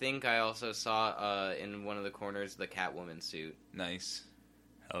shot, but I think I also saw in one of the corners the Catwoman suit. Nice.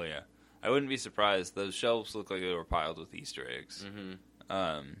 Hell yeah. I wouldn't be surprised. Those shelves look like they were piled with Easter eggs.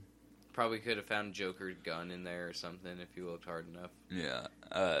 Mm-hmm. Probably could have found Joker's gun in there or something if you looked hard enough. Yeah.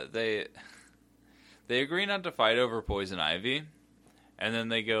 They agree not to fight over Poison Ivy, and then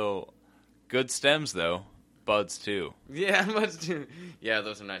they go, good stems, though. Buds, too. Yeah, buds, too. Yeah,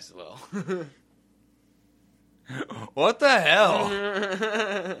 those are nice as well. What the hell?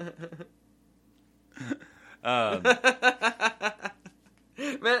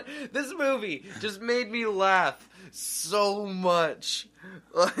 Man, this movie just made me laugh so much.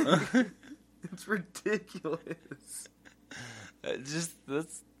 Like, it's ridiculous.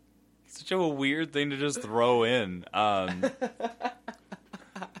 That's such a weird thing to just throw in.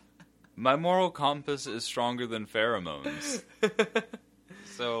 My moral compass is stronger than pheromones.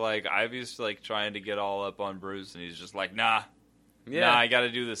 So, like, Ivy's, like, trying to get all up on Bruce, and he's just like, nah, I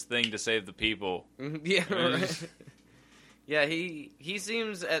gotta do this thing to save the people. Yeah, right. Yeah, he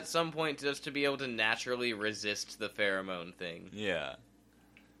seems at some point just to be able to naturally resist the pheromone thing. Yeah.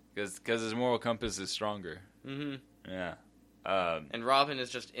 Because his moral compass is stronger. Mm-hmm. Yeah. And Robin is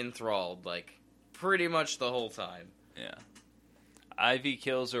just enthralled, like, pretty much the whole time. Yeah. Ivy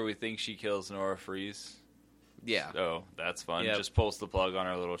kills, or we think she kills, Nora Freeze. Yeah. So, that's fun. Yep. Just pulls the plug on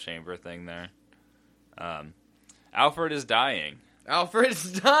her little chamber thing there. Alfred is dying.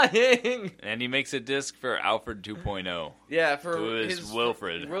 Alfred's dying! And he makes a disc for Alfred 2.0. Yeah, for who is his...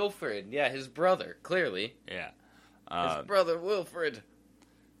 Wilfred. Wilfred, yeah, his brother, clearly. Yeah. His brother, Wilfred.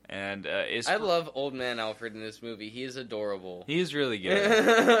 And I love Old Man Alfred in this movie. He is adorable. He's really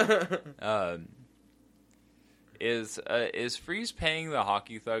good. Is Freeze paying the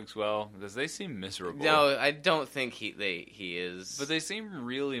hockey thugs well? Because they seem miserable. No, I don't think he is. But they seem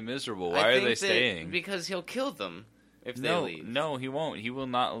really miserable. Why are they staying? Because he'll kill them if they leave. No, he won't. He will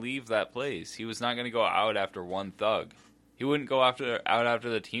not leave that place. He was not going to go out after one thug. He wouldn't go out after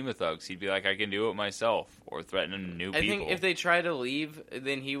the team of thugs. He'd be like, I can do it myself, or threaten new people. I think if they try to leave,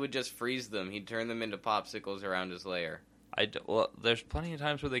 then he would just freeze them. He'd turn them into popsicles around his lair. Well, there's plenty of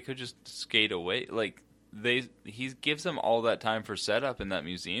times where they could just skate away. Like, he gives them all that time for setup in that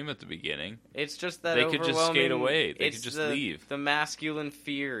museum at the beginning. It's just that they could just skate away. They could just leave. The masculine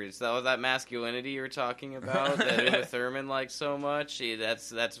fears. That masculinity you were talking about that Uma Thurman likes so much.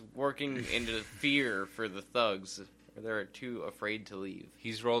 That's working into fear for the thugs. They're too afraid to leave.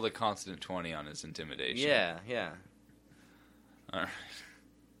 He's rolled a constant 20 on his intimidation. Yeah. Alright.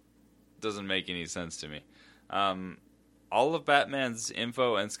 Doesn't make any sense to me. All of Batman's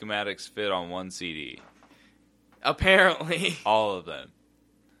info and schematics fit on one CD. Apparently. All of them.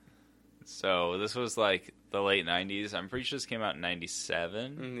 So this was like the late 90s. I'm pretty sure this came out in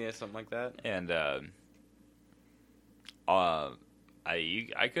 97. Yeah, something like that. And I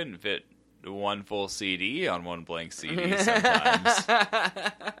couldn't fit one full CD on one blank CD sometimes.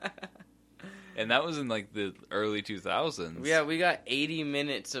 And that was in like the early 2000s. Yeah, we got 80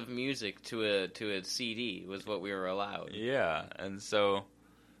 minutes of music to a CD was what we were allowed. Yeah, and so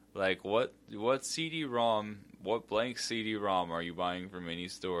like what CD-ROM, what blank CD-ROM are you buying from any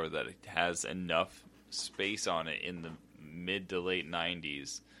store that has enough space on it in the mid to late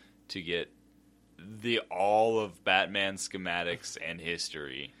 90s to get all of Batman schematics and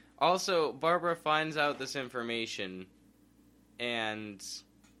history? Also, Barbara finds out this information, and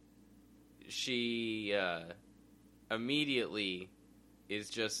she immediately is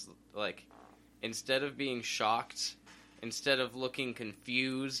just, like, instead of being shocked, instead of looking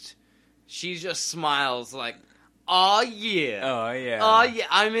confused, she just smiles like, "Aw, yeah. Oh, yeah. Aw, yeah.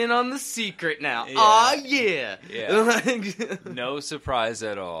 I'm in on the secret now. Yeah. Aw, yeah." Yeah. No surprise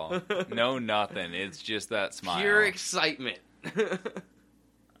at all. No nothing. It's just that smile. Pure excitement.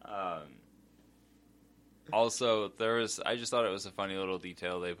 Also, I just thought it was a funny little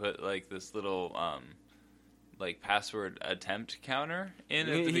detail. They put like this little like password attempt counter in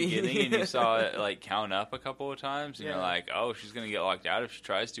at the beginning, and you saw it like count up a couple of times, and you're like, oh, she's gonna get locked out if she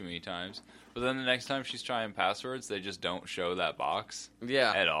tries too many times. But then the next time she's trying passwords, they just don't show that box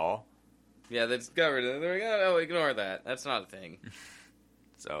at all. Yeah, that's covered. They're like, oh, ignore that. That's not a thing.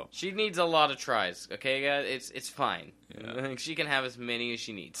 So she needs a lot of tries. Okay, guys, it's fine. Yeah. She can have as many as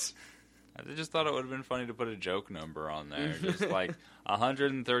she needs. I just thought it would have been funny to put a joke number on there, just like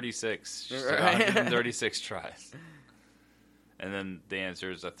 136. She said 136 tries. And then the answer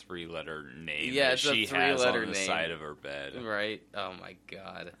is a 3-letter name that she has on the side of her bed. Right. Oh, my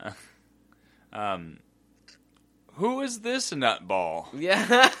God. Who is this nutball?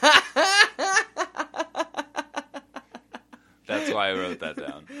 Yeah. That's why I wrote that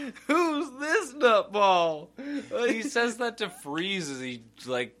down. Who's this nutball? He says that to Freeze as he,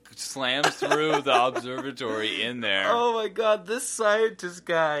 like, slams through the observatory in there. Oh, my God. This scientist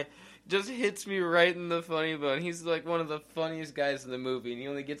guy just hits me right in the funny bone. He's, like, one of the funniest guys in the movie, and he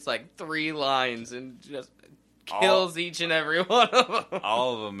only gets, like, 3 lines and just kills each and every one of them.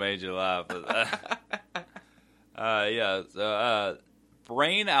 All of them made you laugh.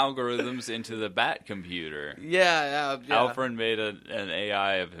 Brain algorithms into the Bat computer. Yeah. Alfred made an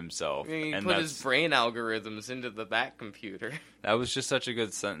AI of himself. He put his brain algorithms into the Bat computer. That was just such a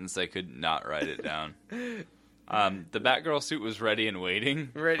good sentence I could not write it down. The Batgirl suit was ready and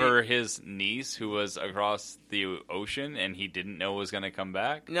waiting for his niece, who was across the ocean, and he didn't know was going to come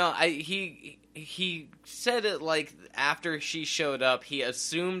back. No, he said it like after she showed up, he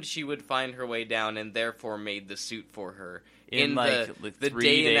assumed she would find her way down, and therefore made the suit for her in like the 3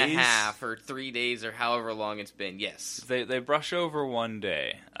 day days? and a half or 3 days or however long it's been. Yes, They brush over one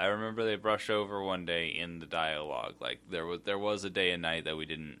day. I remember they brushed over one day in the dialogue. Like there was a day and night that we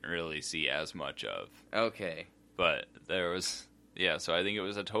didn't really see as much of. okay. But there was, so I think it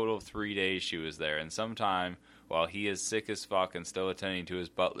was a total of 3 days she was there. And sometime, while he is sick as fuck and still attending to his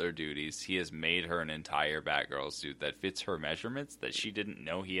butler duties, he has made her an entire Batgirl suit that fits her measurements that she didn't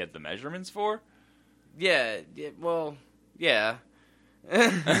know he had the measurements for. Yeah, well, yeah.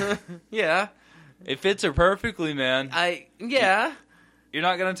 Yeah. It fits her perfectly, man. Yeah. You're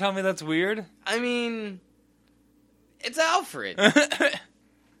not going to tell me that's weird? I mean, it's Alfred.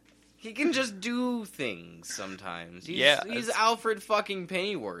 He can just do things sometimes. He's Alfred fucking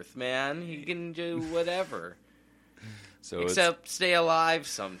Pennyworth, man. He can do whatever. Except stay alive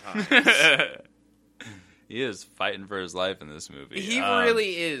sometimes. He is fighting for his life in this movie. He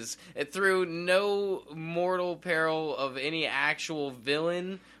really is. Through no mortal peril of any actual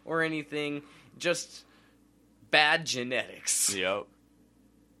villain or anything, just bad genetics. Yep.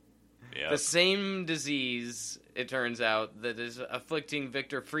 The same disease, it turns out, that is afflicting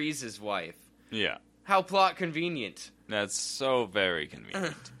Victor Freeze's wife. Yeah. How plot convenient. That's so very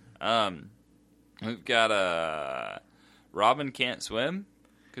convenient. We've got Robin can't swim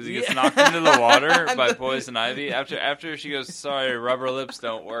because he gets knocked into the water by Poison Ivy. After she goes, sorry, rubber lips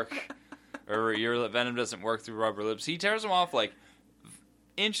don't work, or your venom doesn't work through rubber lips. He tears them off like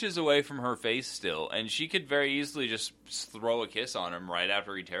inches away from her face still, and she could very easily just throw a kiss on him right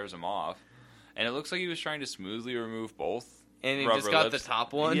after he tears them off. And it looks like he was trying to smoothly remove both. And he rubber just got lips. the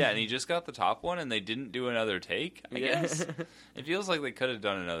top one? Yeah, and he just got the top one, and they didn't do another take, I guess. It feels like they could have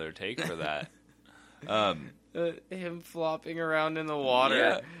done another take for that. Him flopping around in the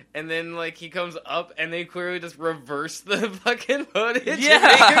water, and then like he comes up, and they clearly just reverse the fucking footage and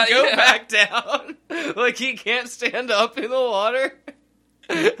make him go back down. Like he can't stand up in the water.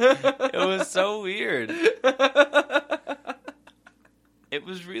 It was so weird. It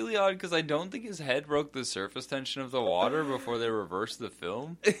was really odd because I don't think his head broke the surface tension of the water before they reversed the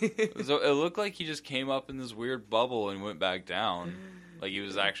film. So it looked like he just came up in this weird bubble and went back down. Like he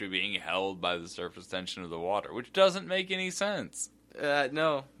was actually being held by the surface tension of the water, which doesn't make any sense.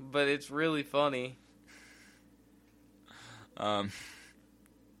 No, but it's really funny.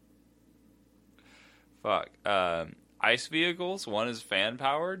 Ice vehicles. One is fan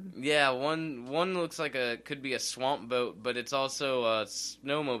powered. Yeah, one looks like could be a swamp boat, but it's also a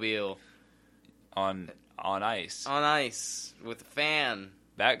snowmobile On ice. on ice with a fan.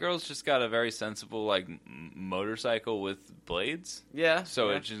 Batgirl's just got a very sensible like motorcycle with blades. Yeah, So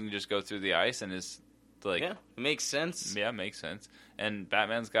it can just go through the ice and is like it makes sense. Yeah, makes sense. And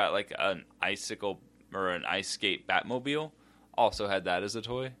Batman's got like an icicle or an ice skate Batmobile. Also had that as a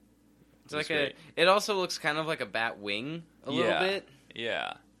toy. It's like it also looks kind of like a bat wing a little bit.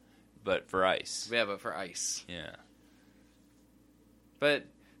 Yeah, but for ice. Yeah, but for ice. Yeah. But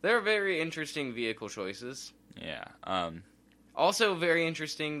they're very interesting vehicle choices. Yeah. Also very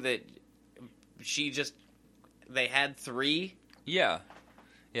interesting that they had 3. Yeah.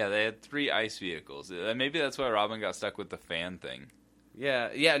 Yeah, they had 3 ice vehicles. Maybe that's why Robin got stuck with the fan thing.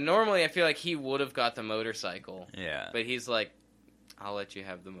 Yeah. Normally I feel like he would have got the motorcycle. Yeah. But he's like, I'll let you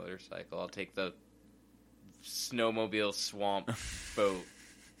have the motorcycle. I'll take the snowmobile swamp boat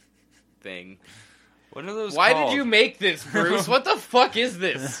thing. What are those Why called? did you make this, Bruce? What the fuck is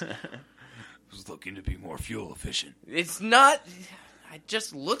this? I was looking to be more fuel efficient. It's not... It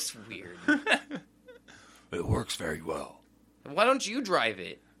just looks weird. It works very well. Why don't you drive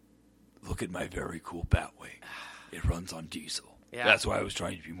it? Look at my very cool Batwing. It runs on diesel. Yeah. That's why I was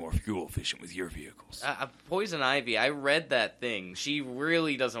trying to be more fuel efficient with your vehicles. Poison Ivy, I read that thing. She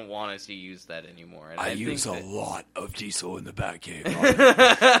really doesn't want us to use that anymore. And I use a lot of diesel in the Batcave.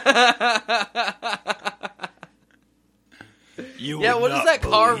 What does that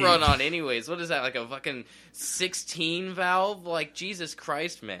car run on anyways? What is that, like a fucking 16 valve? Like, Jesus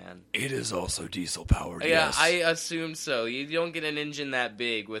Christ, man. It is also diesel powered, Yeah, yes. I assume so. You don't get an engine that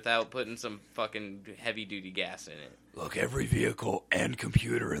big without putting some fucking heavy duty gas in it. Look, every vehicle and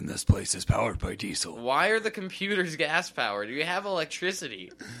computer in this place is powered by diesel. Why are the computers gas powered? Do you have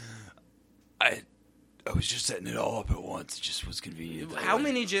electricity? I was just setting it all up at once. It just was convenient. How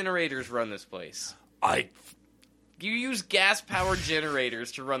many generators run this place? You use gas-powered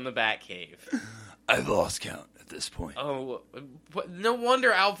generators to run the Batcave. I've lost count at this point. Oh, no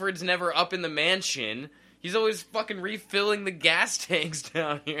wonder Alfred's never up in the mansion. He's always fucking refilling the gas tanks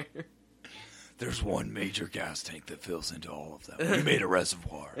down here. There's one major gas tank that fills into all of them. We made a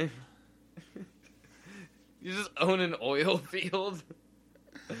reservoir. You just own an oil field?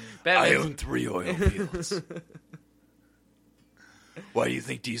 I own 3 oil fields. Why do you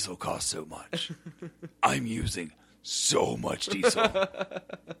think diesel costs so much? I'm using so much diesel.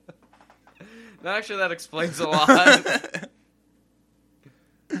 No, actually, that explains a lot.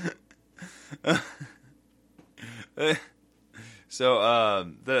 So,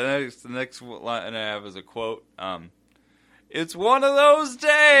 the next line I have is a quote. It's one of those days.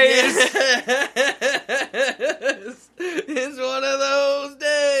 Yes. It's one of those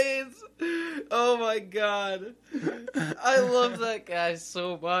days. Oh my god, I love that guy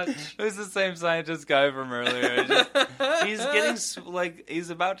so much. It's the same scientist guy from earlier. He's getting he's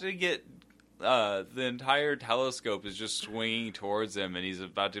about to get the entire telescope is just swinging towards him, and he's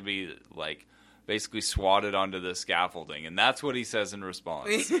about to be like basically swatted onto the scaffolding, and that's what he says in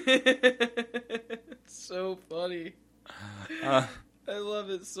response. It's so funny. I love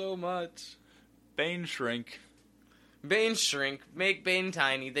it so much. Bane shrink. Bane shrink. Make Bane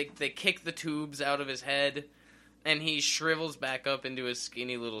tiny. They kick the tubes out of his head, and he shrivels back up into his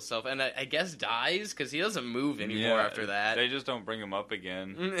skinny little self, and I guess dies, because he doesn't move anymore after that. They just don't bring him up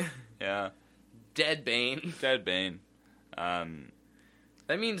again. Yeah. Dead Bane. Dead Bane.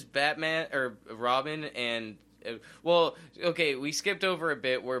 That means Batman, or Robin, and... well, okay, we skipped over a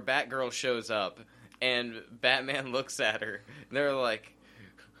bit where Batgirl shows up, and Batman looks at her, and they're like,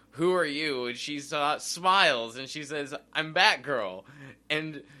 who are you? And she smiles, and she says, I'm Batgirl.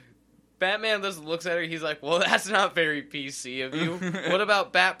 And Batman just looks at her, he's like, well, that's not very PC of you. What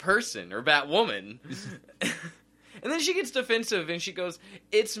about Bat-Person, or Batwoman? And then she gets defensive, and she goes,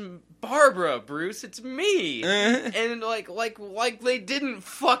 it's Barbara, Bruce, it's me. And like they didn't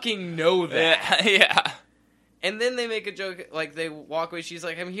fucking know that. Yeah. And then they make a joke, like, they walk away, she's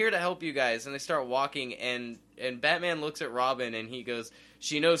like, I'm here to help you guys, and they start walking, and Batman looks at Robin, and he goes,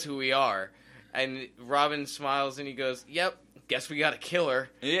 she knows who we are. And Robin smiles, and he goes, yep, guess we gotta kill her.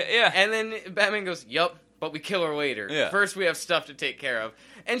 Yeah. And then Batman goes, yep, but we kill her later. Yeah. First we have stuff to take care of.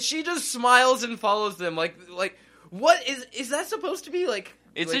 And she just smiles and follows them, like, what is that supposed to be, like...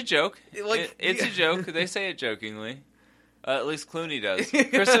 It's a joke. It's a joke. They say it jokingly. At least Clooney does.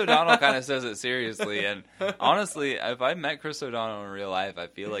 Chris O'Donnell kind of says it seriously, and honestly, if I met Chris O'Donnell in real life, I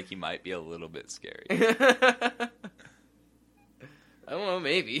feel like he might be a little bit scary. I don't know,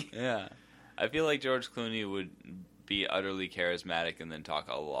 maybe. Yeah. I feel like George Clooney would be utterly charismatic and then talk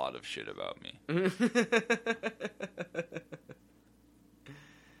a lot of shit about me. I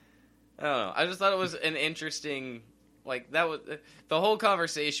don't know. I just thought it was an interesting... Like, that was... The whole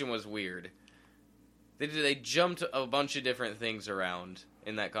conversation was weird. They jumped a bunch of different things around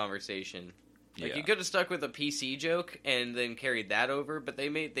in that conversation. Like, you could have stuck with a PC joke and then carried that over, but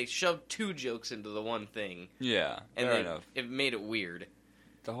they shoved 2 jokes into the one thing. Yeah, and fair enough. It made it weird.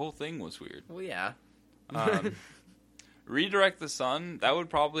 The whole thing was weird. Well, yeah. Redirect the sun, that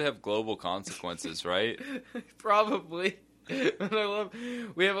would probably have global consequences, right? Probably. And I love,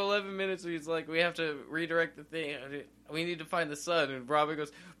 we have 11 minutes, and he's like, we have to redirect the thing. We need to find the sun. And Robin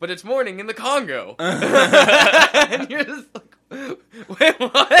goes, but it's morning in the Congo. And you're just like, wait,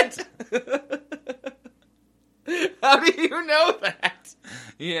 what? How do you know that?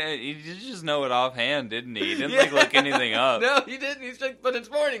 Yeah, he did just know it offhand, didn't he? He didn't look anything up. No, he didn't. He's like, but it's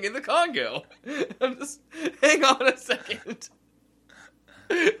morning in the Congo. I'm just, hang on a second.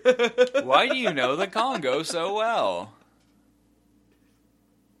 Why do you know the Congo so well?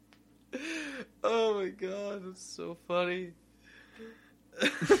 Oh my god, that's so funny.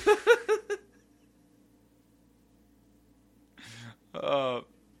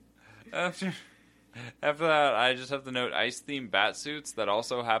 After that, I just have to note ice-themed batsuits that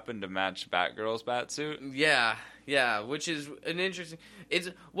also happen to match Batgirl's batsuit. Yeah, which is an interesting...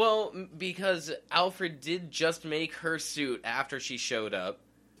 because Alfred did just make her suit after she showed up.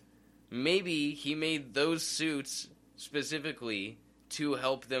 Maybe he made those suits specifically to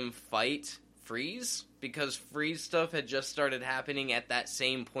help them fight Freeze, because Freeze stuff had just started happening at that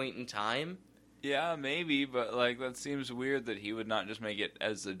same point in time. Yeah, maybe, but that seems weird that he would not just make it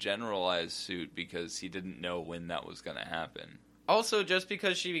as a generalized suit because he didn't know when that was going to happen. Also, just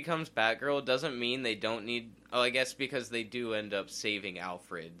because she becomes Batgirl doesn't mean they don't need... Oh, I guess because they do end up saving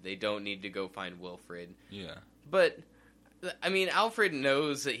Alfred. They don't need to go find Wilfred. Yeah. But, I mean, Alfred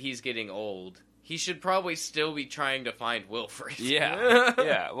knows that he's getting old. He should probably still be trying to find Wilfred. Yeah.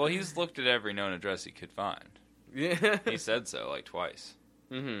 Yeah. Well, he's looked at every known address he could find. Yeah. He said so, twice.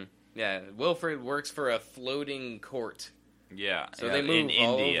 Mm-hmm. Yeah, Wilfred works for a floating court. Yeah. So they move in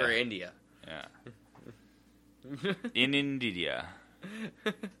all India. over India. Yeah. In India.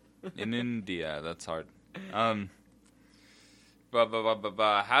 In India, that's hard. How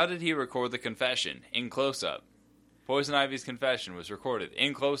did he record the confession? In close-up. Poison Ivy's confession was recorded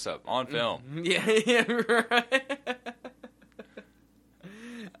in close-up on film. Yeah, right.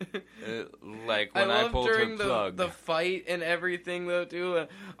 Like when I pulled her plug. The fight and everything, though, too.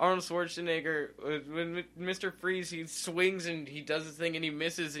 Arnold Schwarzenegger, when Mr. Freeze, he swings and he does his thing and he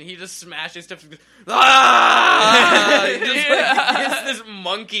misses and he just smashes stuff. Ah! He just gets this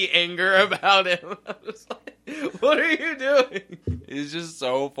monkey anger about him. I was like, what are you doing? He's just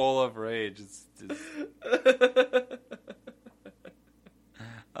so full of rage.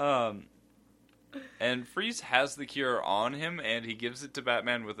 And Freeze has the cure on him, and he gives it to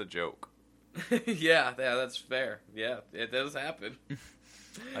Batman with a joke. yeah, that's fair. Yeah, it does happen.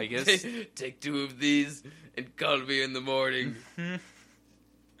 I guess. Take 2 of these and call me in the morning.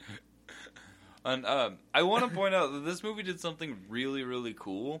 And I want to point out that this movie did something really, really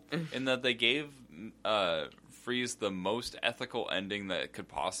cool in that they gave Freeze the most ethical ending that could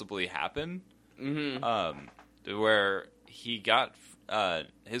possibly happen. Mm-hmm. Where he got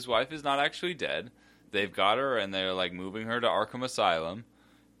his wife is not actually dead. They've got her, and they're like moving her to Arkham Asylum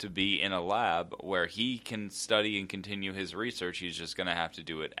to be in a lab where he can study and continue his research. He's just going to have to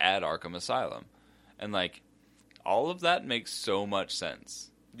do it at Arkham Asylum. And, like, all of that makes so much sense.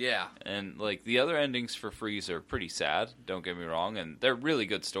 Yeah. And, like, the other endings for Freeze are pretty sad, don't get me wrong, and they're really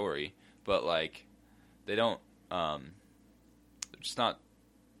good story, but, like, they don't, they're just not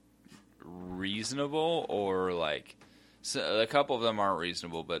reasonable, or, like, so a couple of them aren't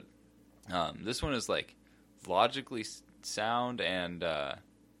reasonable, but this one is, like, logically sound and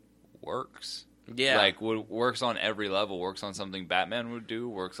works. Yeah. Like, works on every level, works on something Batman would do,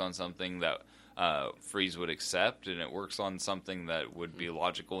 works on something that Freeze would accept, and it works on something that would be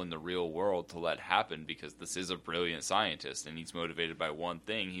logical in the real world to let happen, because this is a brilliant scientist, and he's motivated by one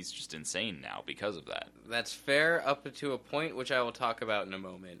thing. He's just insane now because of that. That's fair, up to a point, which I will talk about in a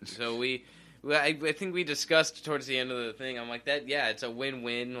moment. So I think we discussed towards the end of the thing, I'm like, that, yeah, it's a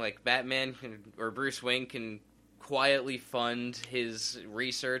win-win. Like, Batman or Bruce Wayne can quietly fund his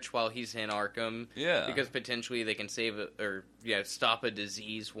research while he's in Arkham. Yeah. Because potentially they can stop a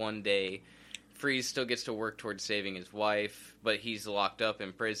disease one day. Freeze still gets to work towards saving his wife, but he's locked up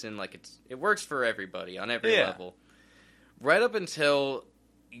in prison. Like, it works for everybody on every level. Right up until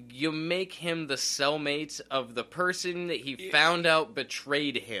you make him the cellmate of the person that he found out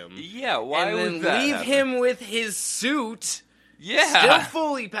betrayed him. Yeah, why and then would that leave happen? him with his suit, Yeah, still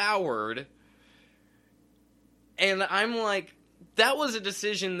fully powered. And I'm like, that was a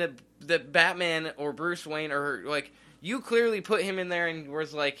decision that Batman or Bruce Wayne, or like, you clearly put him in there and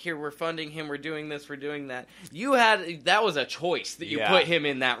was like, here, we're funding him, we're doing this, we're doing that. That was a choice that you put him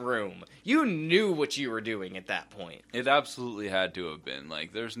in that room. You knew what you were doing at that point. It absolutely had to have been.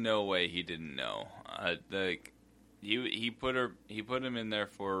 Like, there's no way he didn't know. He put him in there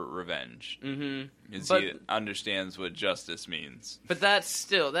for revenge. Mm-hmm. Because he understands what justice means. But that's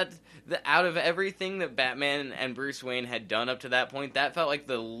still, out of everything that Batman and Bruce Wayne had done up to that point, that felt like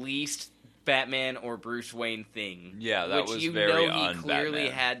the least Batman or Bruce Wayne thing. Yeah, that was very un-Batman. He clearly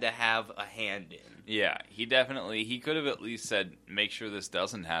had to have a hand in. Yeah, he could have at least said, make sure this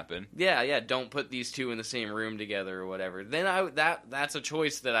doesn't happen. Yeah, don't put these two in the same room together or whatever. Then that's a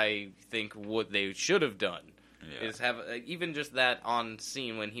choice that I think what they should have done. Yeah. Is have even just that on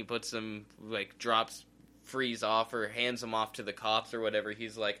scene when he puts them, like, drops Freeze off or hands him off to the cops or whatever.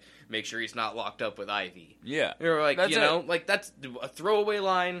 He's like, make sure he's not locked up with Ivy. Yeah. Or like, like, that's a throwaway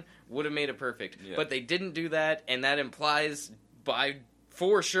line, would have made it perfect. Yeah. But they didn't do that, and that implies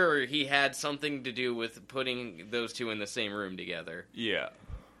for sure he had something to do with putting those two in the same room together. Yeah.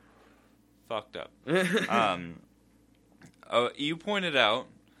 Fucked up. You pointed out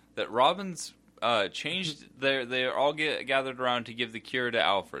that Robin's changed they all get gathered around to give the cure to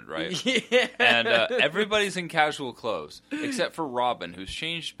Alfred, right? Yeah. And everybody's in casual clothes except for Robin, who's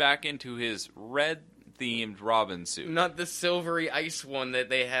changed back into his red themed Robin suit. Not the silvery ice one that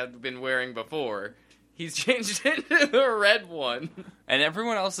they had been wearing before. He's changed into the red one. And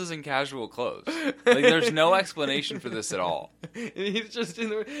everyone else is in casual clothes. Like, there's no explanation for this at all. And he's just in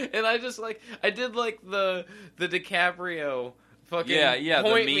the, and I did the DiCaprio fucking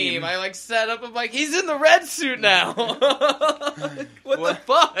point meme. I set up. I'm like, he's in the red suit now. what the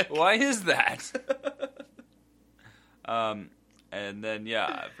fuck? Why is that? And then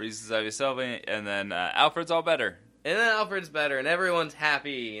Freeze is Ivy Selvey, and then Alfred's all better. And then Alfred's better, and everyone's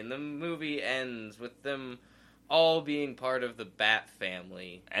happy, and the movie ends with them all being part of the Bat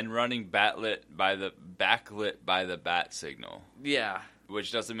family and running backlit by the bat signal. Yeah.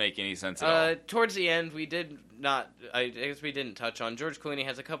 Which doesn't make any sense at all. Towards the end, we did I guess we didn't touch on, George Clooney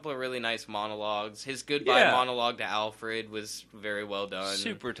has a couple of really nice monologues. His goodbye monologue to Alfred was very well done.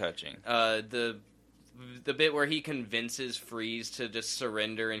 Super touching. The bit where he convinces Freeze to just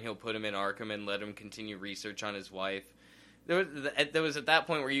surrender and he'll put him in Arkham and let him continue research on his wife. There was at that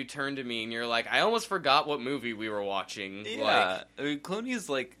point where you turned to me and you're like, I almost forgot what movie we were watching. Yeah, I mean,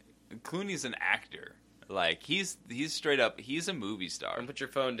 Clooney's an actor. Like, he's straight up, he's a movie star. Don't put your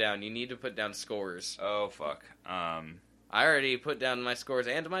phone down. You need to put down scores. Oh, fuck. I already put down my scores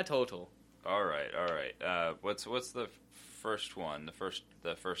and my total. All right. What's the first one? The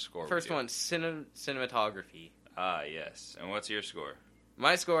first score. First one, cinematography. Yes. And what's your score?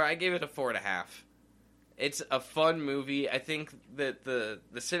 My score, I gave it a 4.5. It's a fun movie. I think that the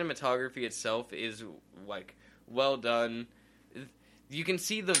cinematography itself is like well done. You can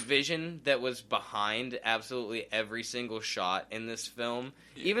see the vision that was behind absolutely every single shot in this film.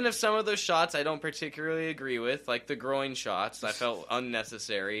 Yeah. Even if some of those shots I don't particularly agree with, like the groin shots, I felt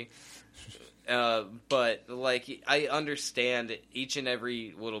unnecessary. But like I understand each and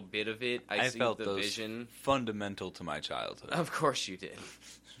every little bit of it. I see felt the those vision fundamental to my childhood. Of course you did.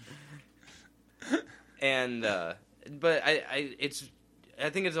 And but I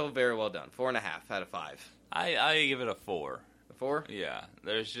think it's all very well done. 4.5 out of 5. I give it a 4. 4? Yeah,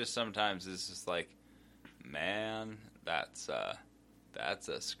 there's just sometimes it's just like, man, that's a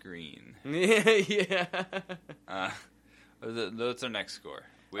screen. Yeah. What's our next score?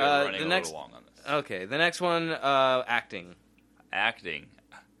 We are running a little long on this. Okay, the next one, acting. Acting.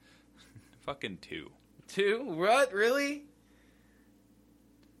 Fucking 2. 2? What? Really?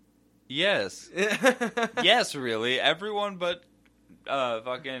 Yes. Yes, really. Everyone but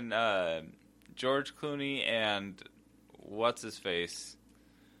fucking George Clooney and what's his face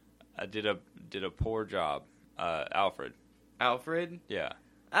did a poor job. Alfred. Alfred? Yeah.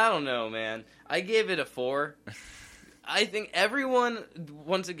 I don't know, man. I gave it a 4. I think everyone,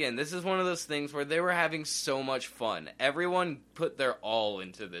 once again, this is one of those things where they were having so much fun. Everyone put their all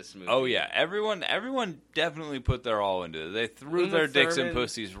into this movie. Oh yeah, everyone definitely put their all into it. They threw their dicks and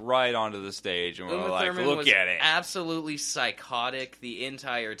pussies right onto the stage and were like, look at it. Absolutely psychotic the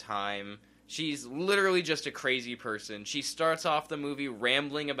entire time. She's literally just a crazy person. She starts off the movie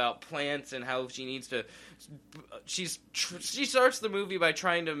rambling about plants and how she needs to... She starts the movie by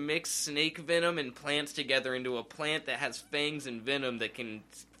trying to mix snake venom and plants together into a plant that has fangs and venom that can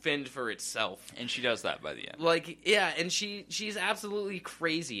fend for itself. And she does that by the end. Like, yeah, and she's absolutely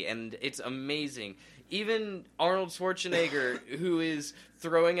crazy, and it's amazing. Even Arnold Schwarzenegger, who is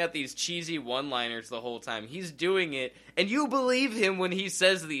throwing out these cheesy one-liners the whole time, he's doing it, and you believe him when he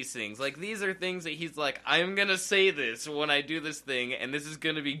says these things. Like, these are things that he's like, I'm gonna say this when I do this thing, and this is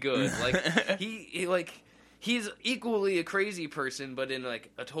gonna be good. Like, he's equally a crazy person, but in,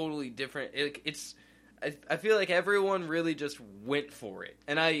 like, a totally different... I feel like everyone really just went for it,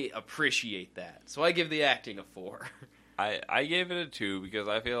 and I appreciate that. So I give the acting a 4. I gave it a 2 because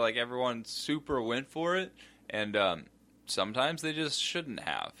I feel like everyone super went for it, and sometimes they just shouldn't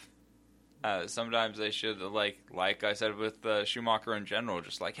have. Sometimes they should, like I said with Schumacher in general,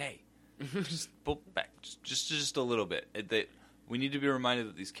 just like, hey, just pull back just a little bit. We need to be reminded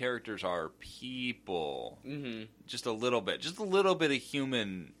that these characters are people. Mm-hmm. Just a little bit of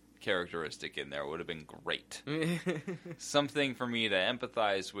human characteristic in there would have been great. Something for me to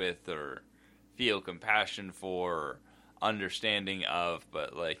empathize with or feel compassion for or understanding of,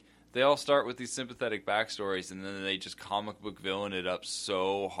 but like they all start with these sympathetic backstories and then they just comic book villain it up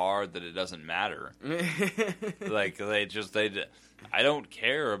so hard that it doesn't matter. Like I don't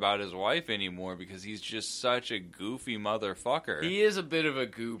care about his wife anymore because he's just such a goofy motherfucker. He is a bit of a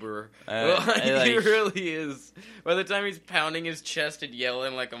goober. He really is. By the time he's pounding his chest and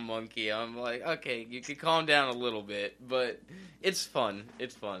yelling like a monkey, I'm like, okay, you can calm down a little bit, but it's fun.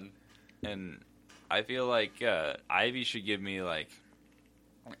 It's fun. And I feel like Ivy should give me like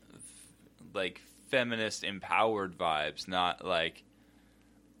feminist empowered vibes, not like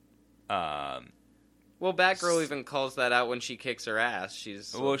well, Batgirl even calls that out when she kicks her ass.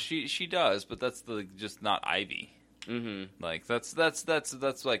 She does, but that's just not Ivy. Mm-hmm. Like that's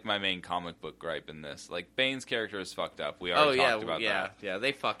like my main comic book gripe in this. Like Bane's character is fucked up. We already talked about that. Yeah,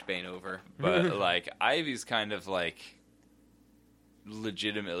 they fucked Bane over. But like Ivy's kind of like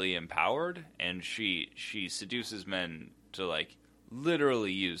legitimately empowered, and she seduces men to like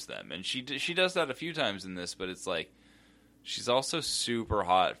literally use them, and she does that a few times in this. But it's like she's also super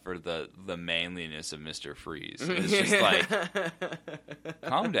hot for the manliness of Mr. Freeze. It's just like,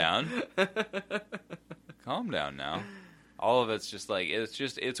 calm down now. All of it's just like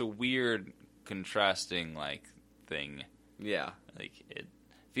it's a weird contrasting like thing. Yeah, like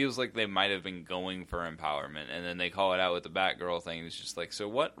feels like they might have been going for empowerment, and then they call it out with the Batgirl thing. And it's just like, so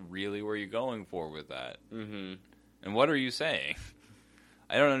what really were you going for with that? Mm-hmm. And what are you saying?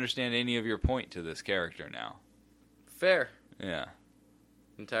 I don't understand any of your point to this character now. Fair. Yeah.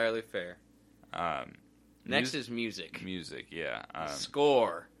 Entirely fair. Next is music. Music, yeah.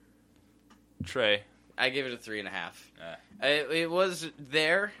 Score. Trey. I give it a 3.5. It was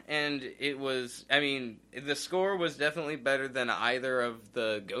there, and it was. I mean, the score was definitely better than either of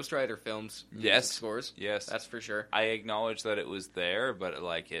the Ghost Rider films. Yes, scores. Yes, that's for sure. I acknowledge that it was there, but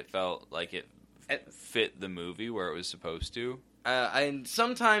like it felt like it fit the movie where it was supposed to. And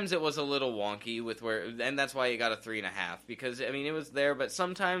sometimes it was a little wonky with and that's why it got a 3.5. Because I mean, it was there, but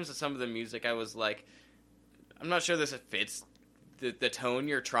sometimes some of the music I was like, I'm not sure this fits the tone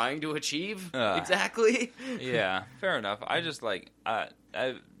you're trying to achieve exactly. Yeah, fair enough. I just I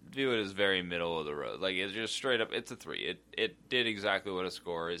view it as very middle of the road. Like, it's just straight up, it's a 3. It did exactly what a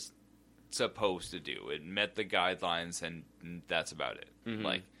score is supposed to do. It met the guidelines, and that's about it. Mm-hmm.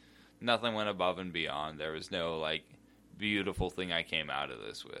 Like, nothing went above and beyond. There was no like beautiful thing I came out of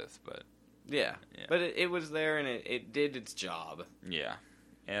this with, but yeah. But it was there, and it did its job. Yeah.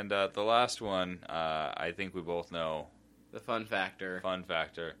 And the last one, I think we both know. The fun factor. Fun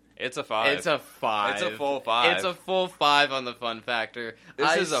factor. It's a 5. It's a 5. It's a full 5. It's a full 5 on the fun factor.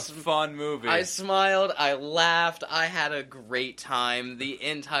 This is a fun movie. I smiled. I laughed. I had a great time the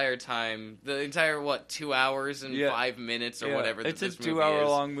entire time. The entire, 2 hours and 5 minutes or whatever it's this a movie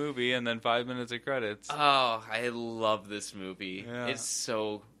 2-hour-long movie and then 5 minutes of credits. Oh, I love this movie. Yeah. It's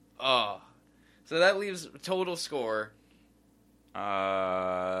so... Oh. So that leaves total score.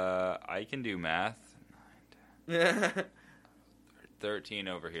 I can do math. 13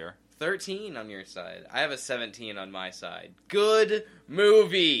 over here. 13 on your side. I have a 17 on my side. Good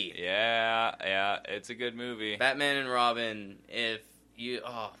movie. Yeah, it's a good movie. Batman and Robin.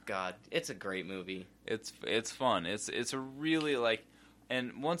 Oh god, it's a great movie. It's fun. It's a really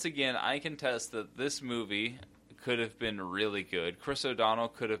and once again, I can test that this movie could have been really good. Chris O'Donnell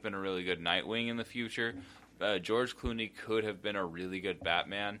could have been a really good Nightwing in the future. George Clooney could have been a really good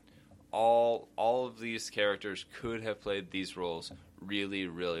Batman. All of these characters could have played these roles really,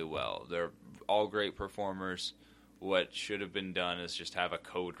 really well. They're all great performers. What should have been done is just have a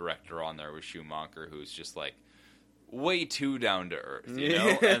co-director on there with Schumacher, who's just way too down to earth,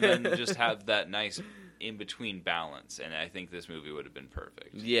 and then just have that nice in-between balance. And I think this movie would have been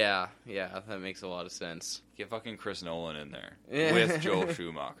perfect. Yeah, that makes a lot of sense. Get fucking Chris Nolan in there with Joel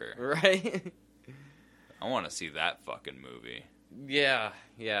Schumacher. Right? I want to see that fucking movie. Yeah.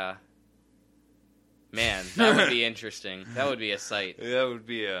 Man, that would be interesting. That would be a sight. That'd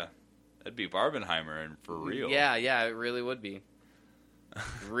be Barbenheimer, and for real. Yeah, it really would be.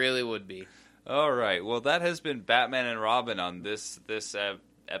 Really would be. All right. Well, that has been Batman and Robin on this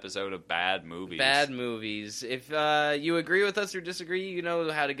episode of Bad Movies. Bad Movies. If you agree with us or disagree, you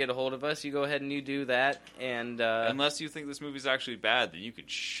know how to get a hold of us. You go ahead and you do that. And unless you think this movie's actually bad, then you could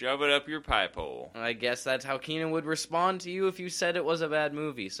shove it up your pipe hole. I guess that's how Keenan would respond to you if you said it was a bad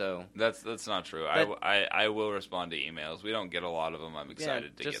movie. So that's not true. I will respond to emails. We don't get a lot of them. I'm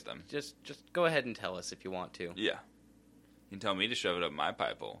excited to get them. Just go ahead and tell us if you want to. Yeah. You can tell me to shove it up my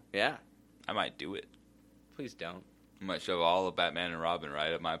pipe hole. Yeah. I might do it. Please don't. I might shove all of Batman and Robin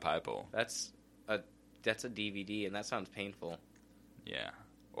right up my pipe hole. That's a DVD, and that sounds painful. Yeah.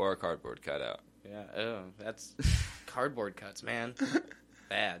 Or a cardboard cutout. Yeah. Oh, that's cardboard cuts, man.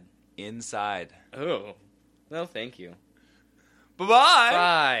 Bad. Inside. Oh. No, thank you. Bye-bye.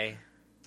 Bye.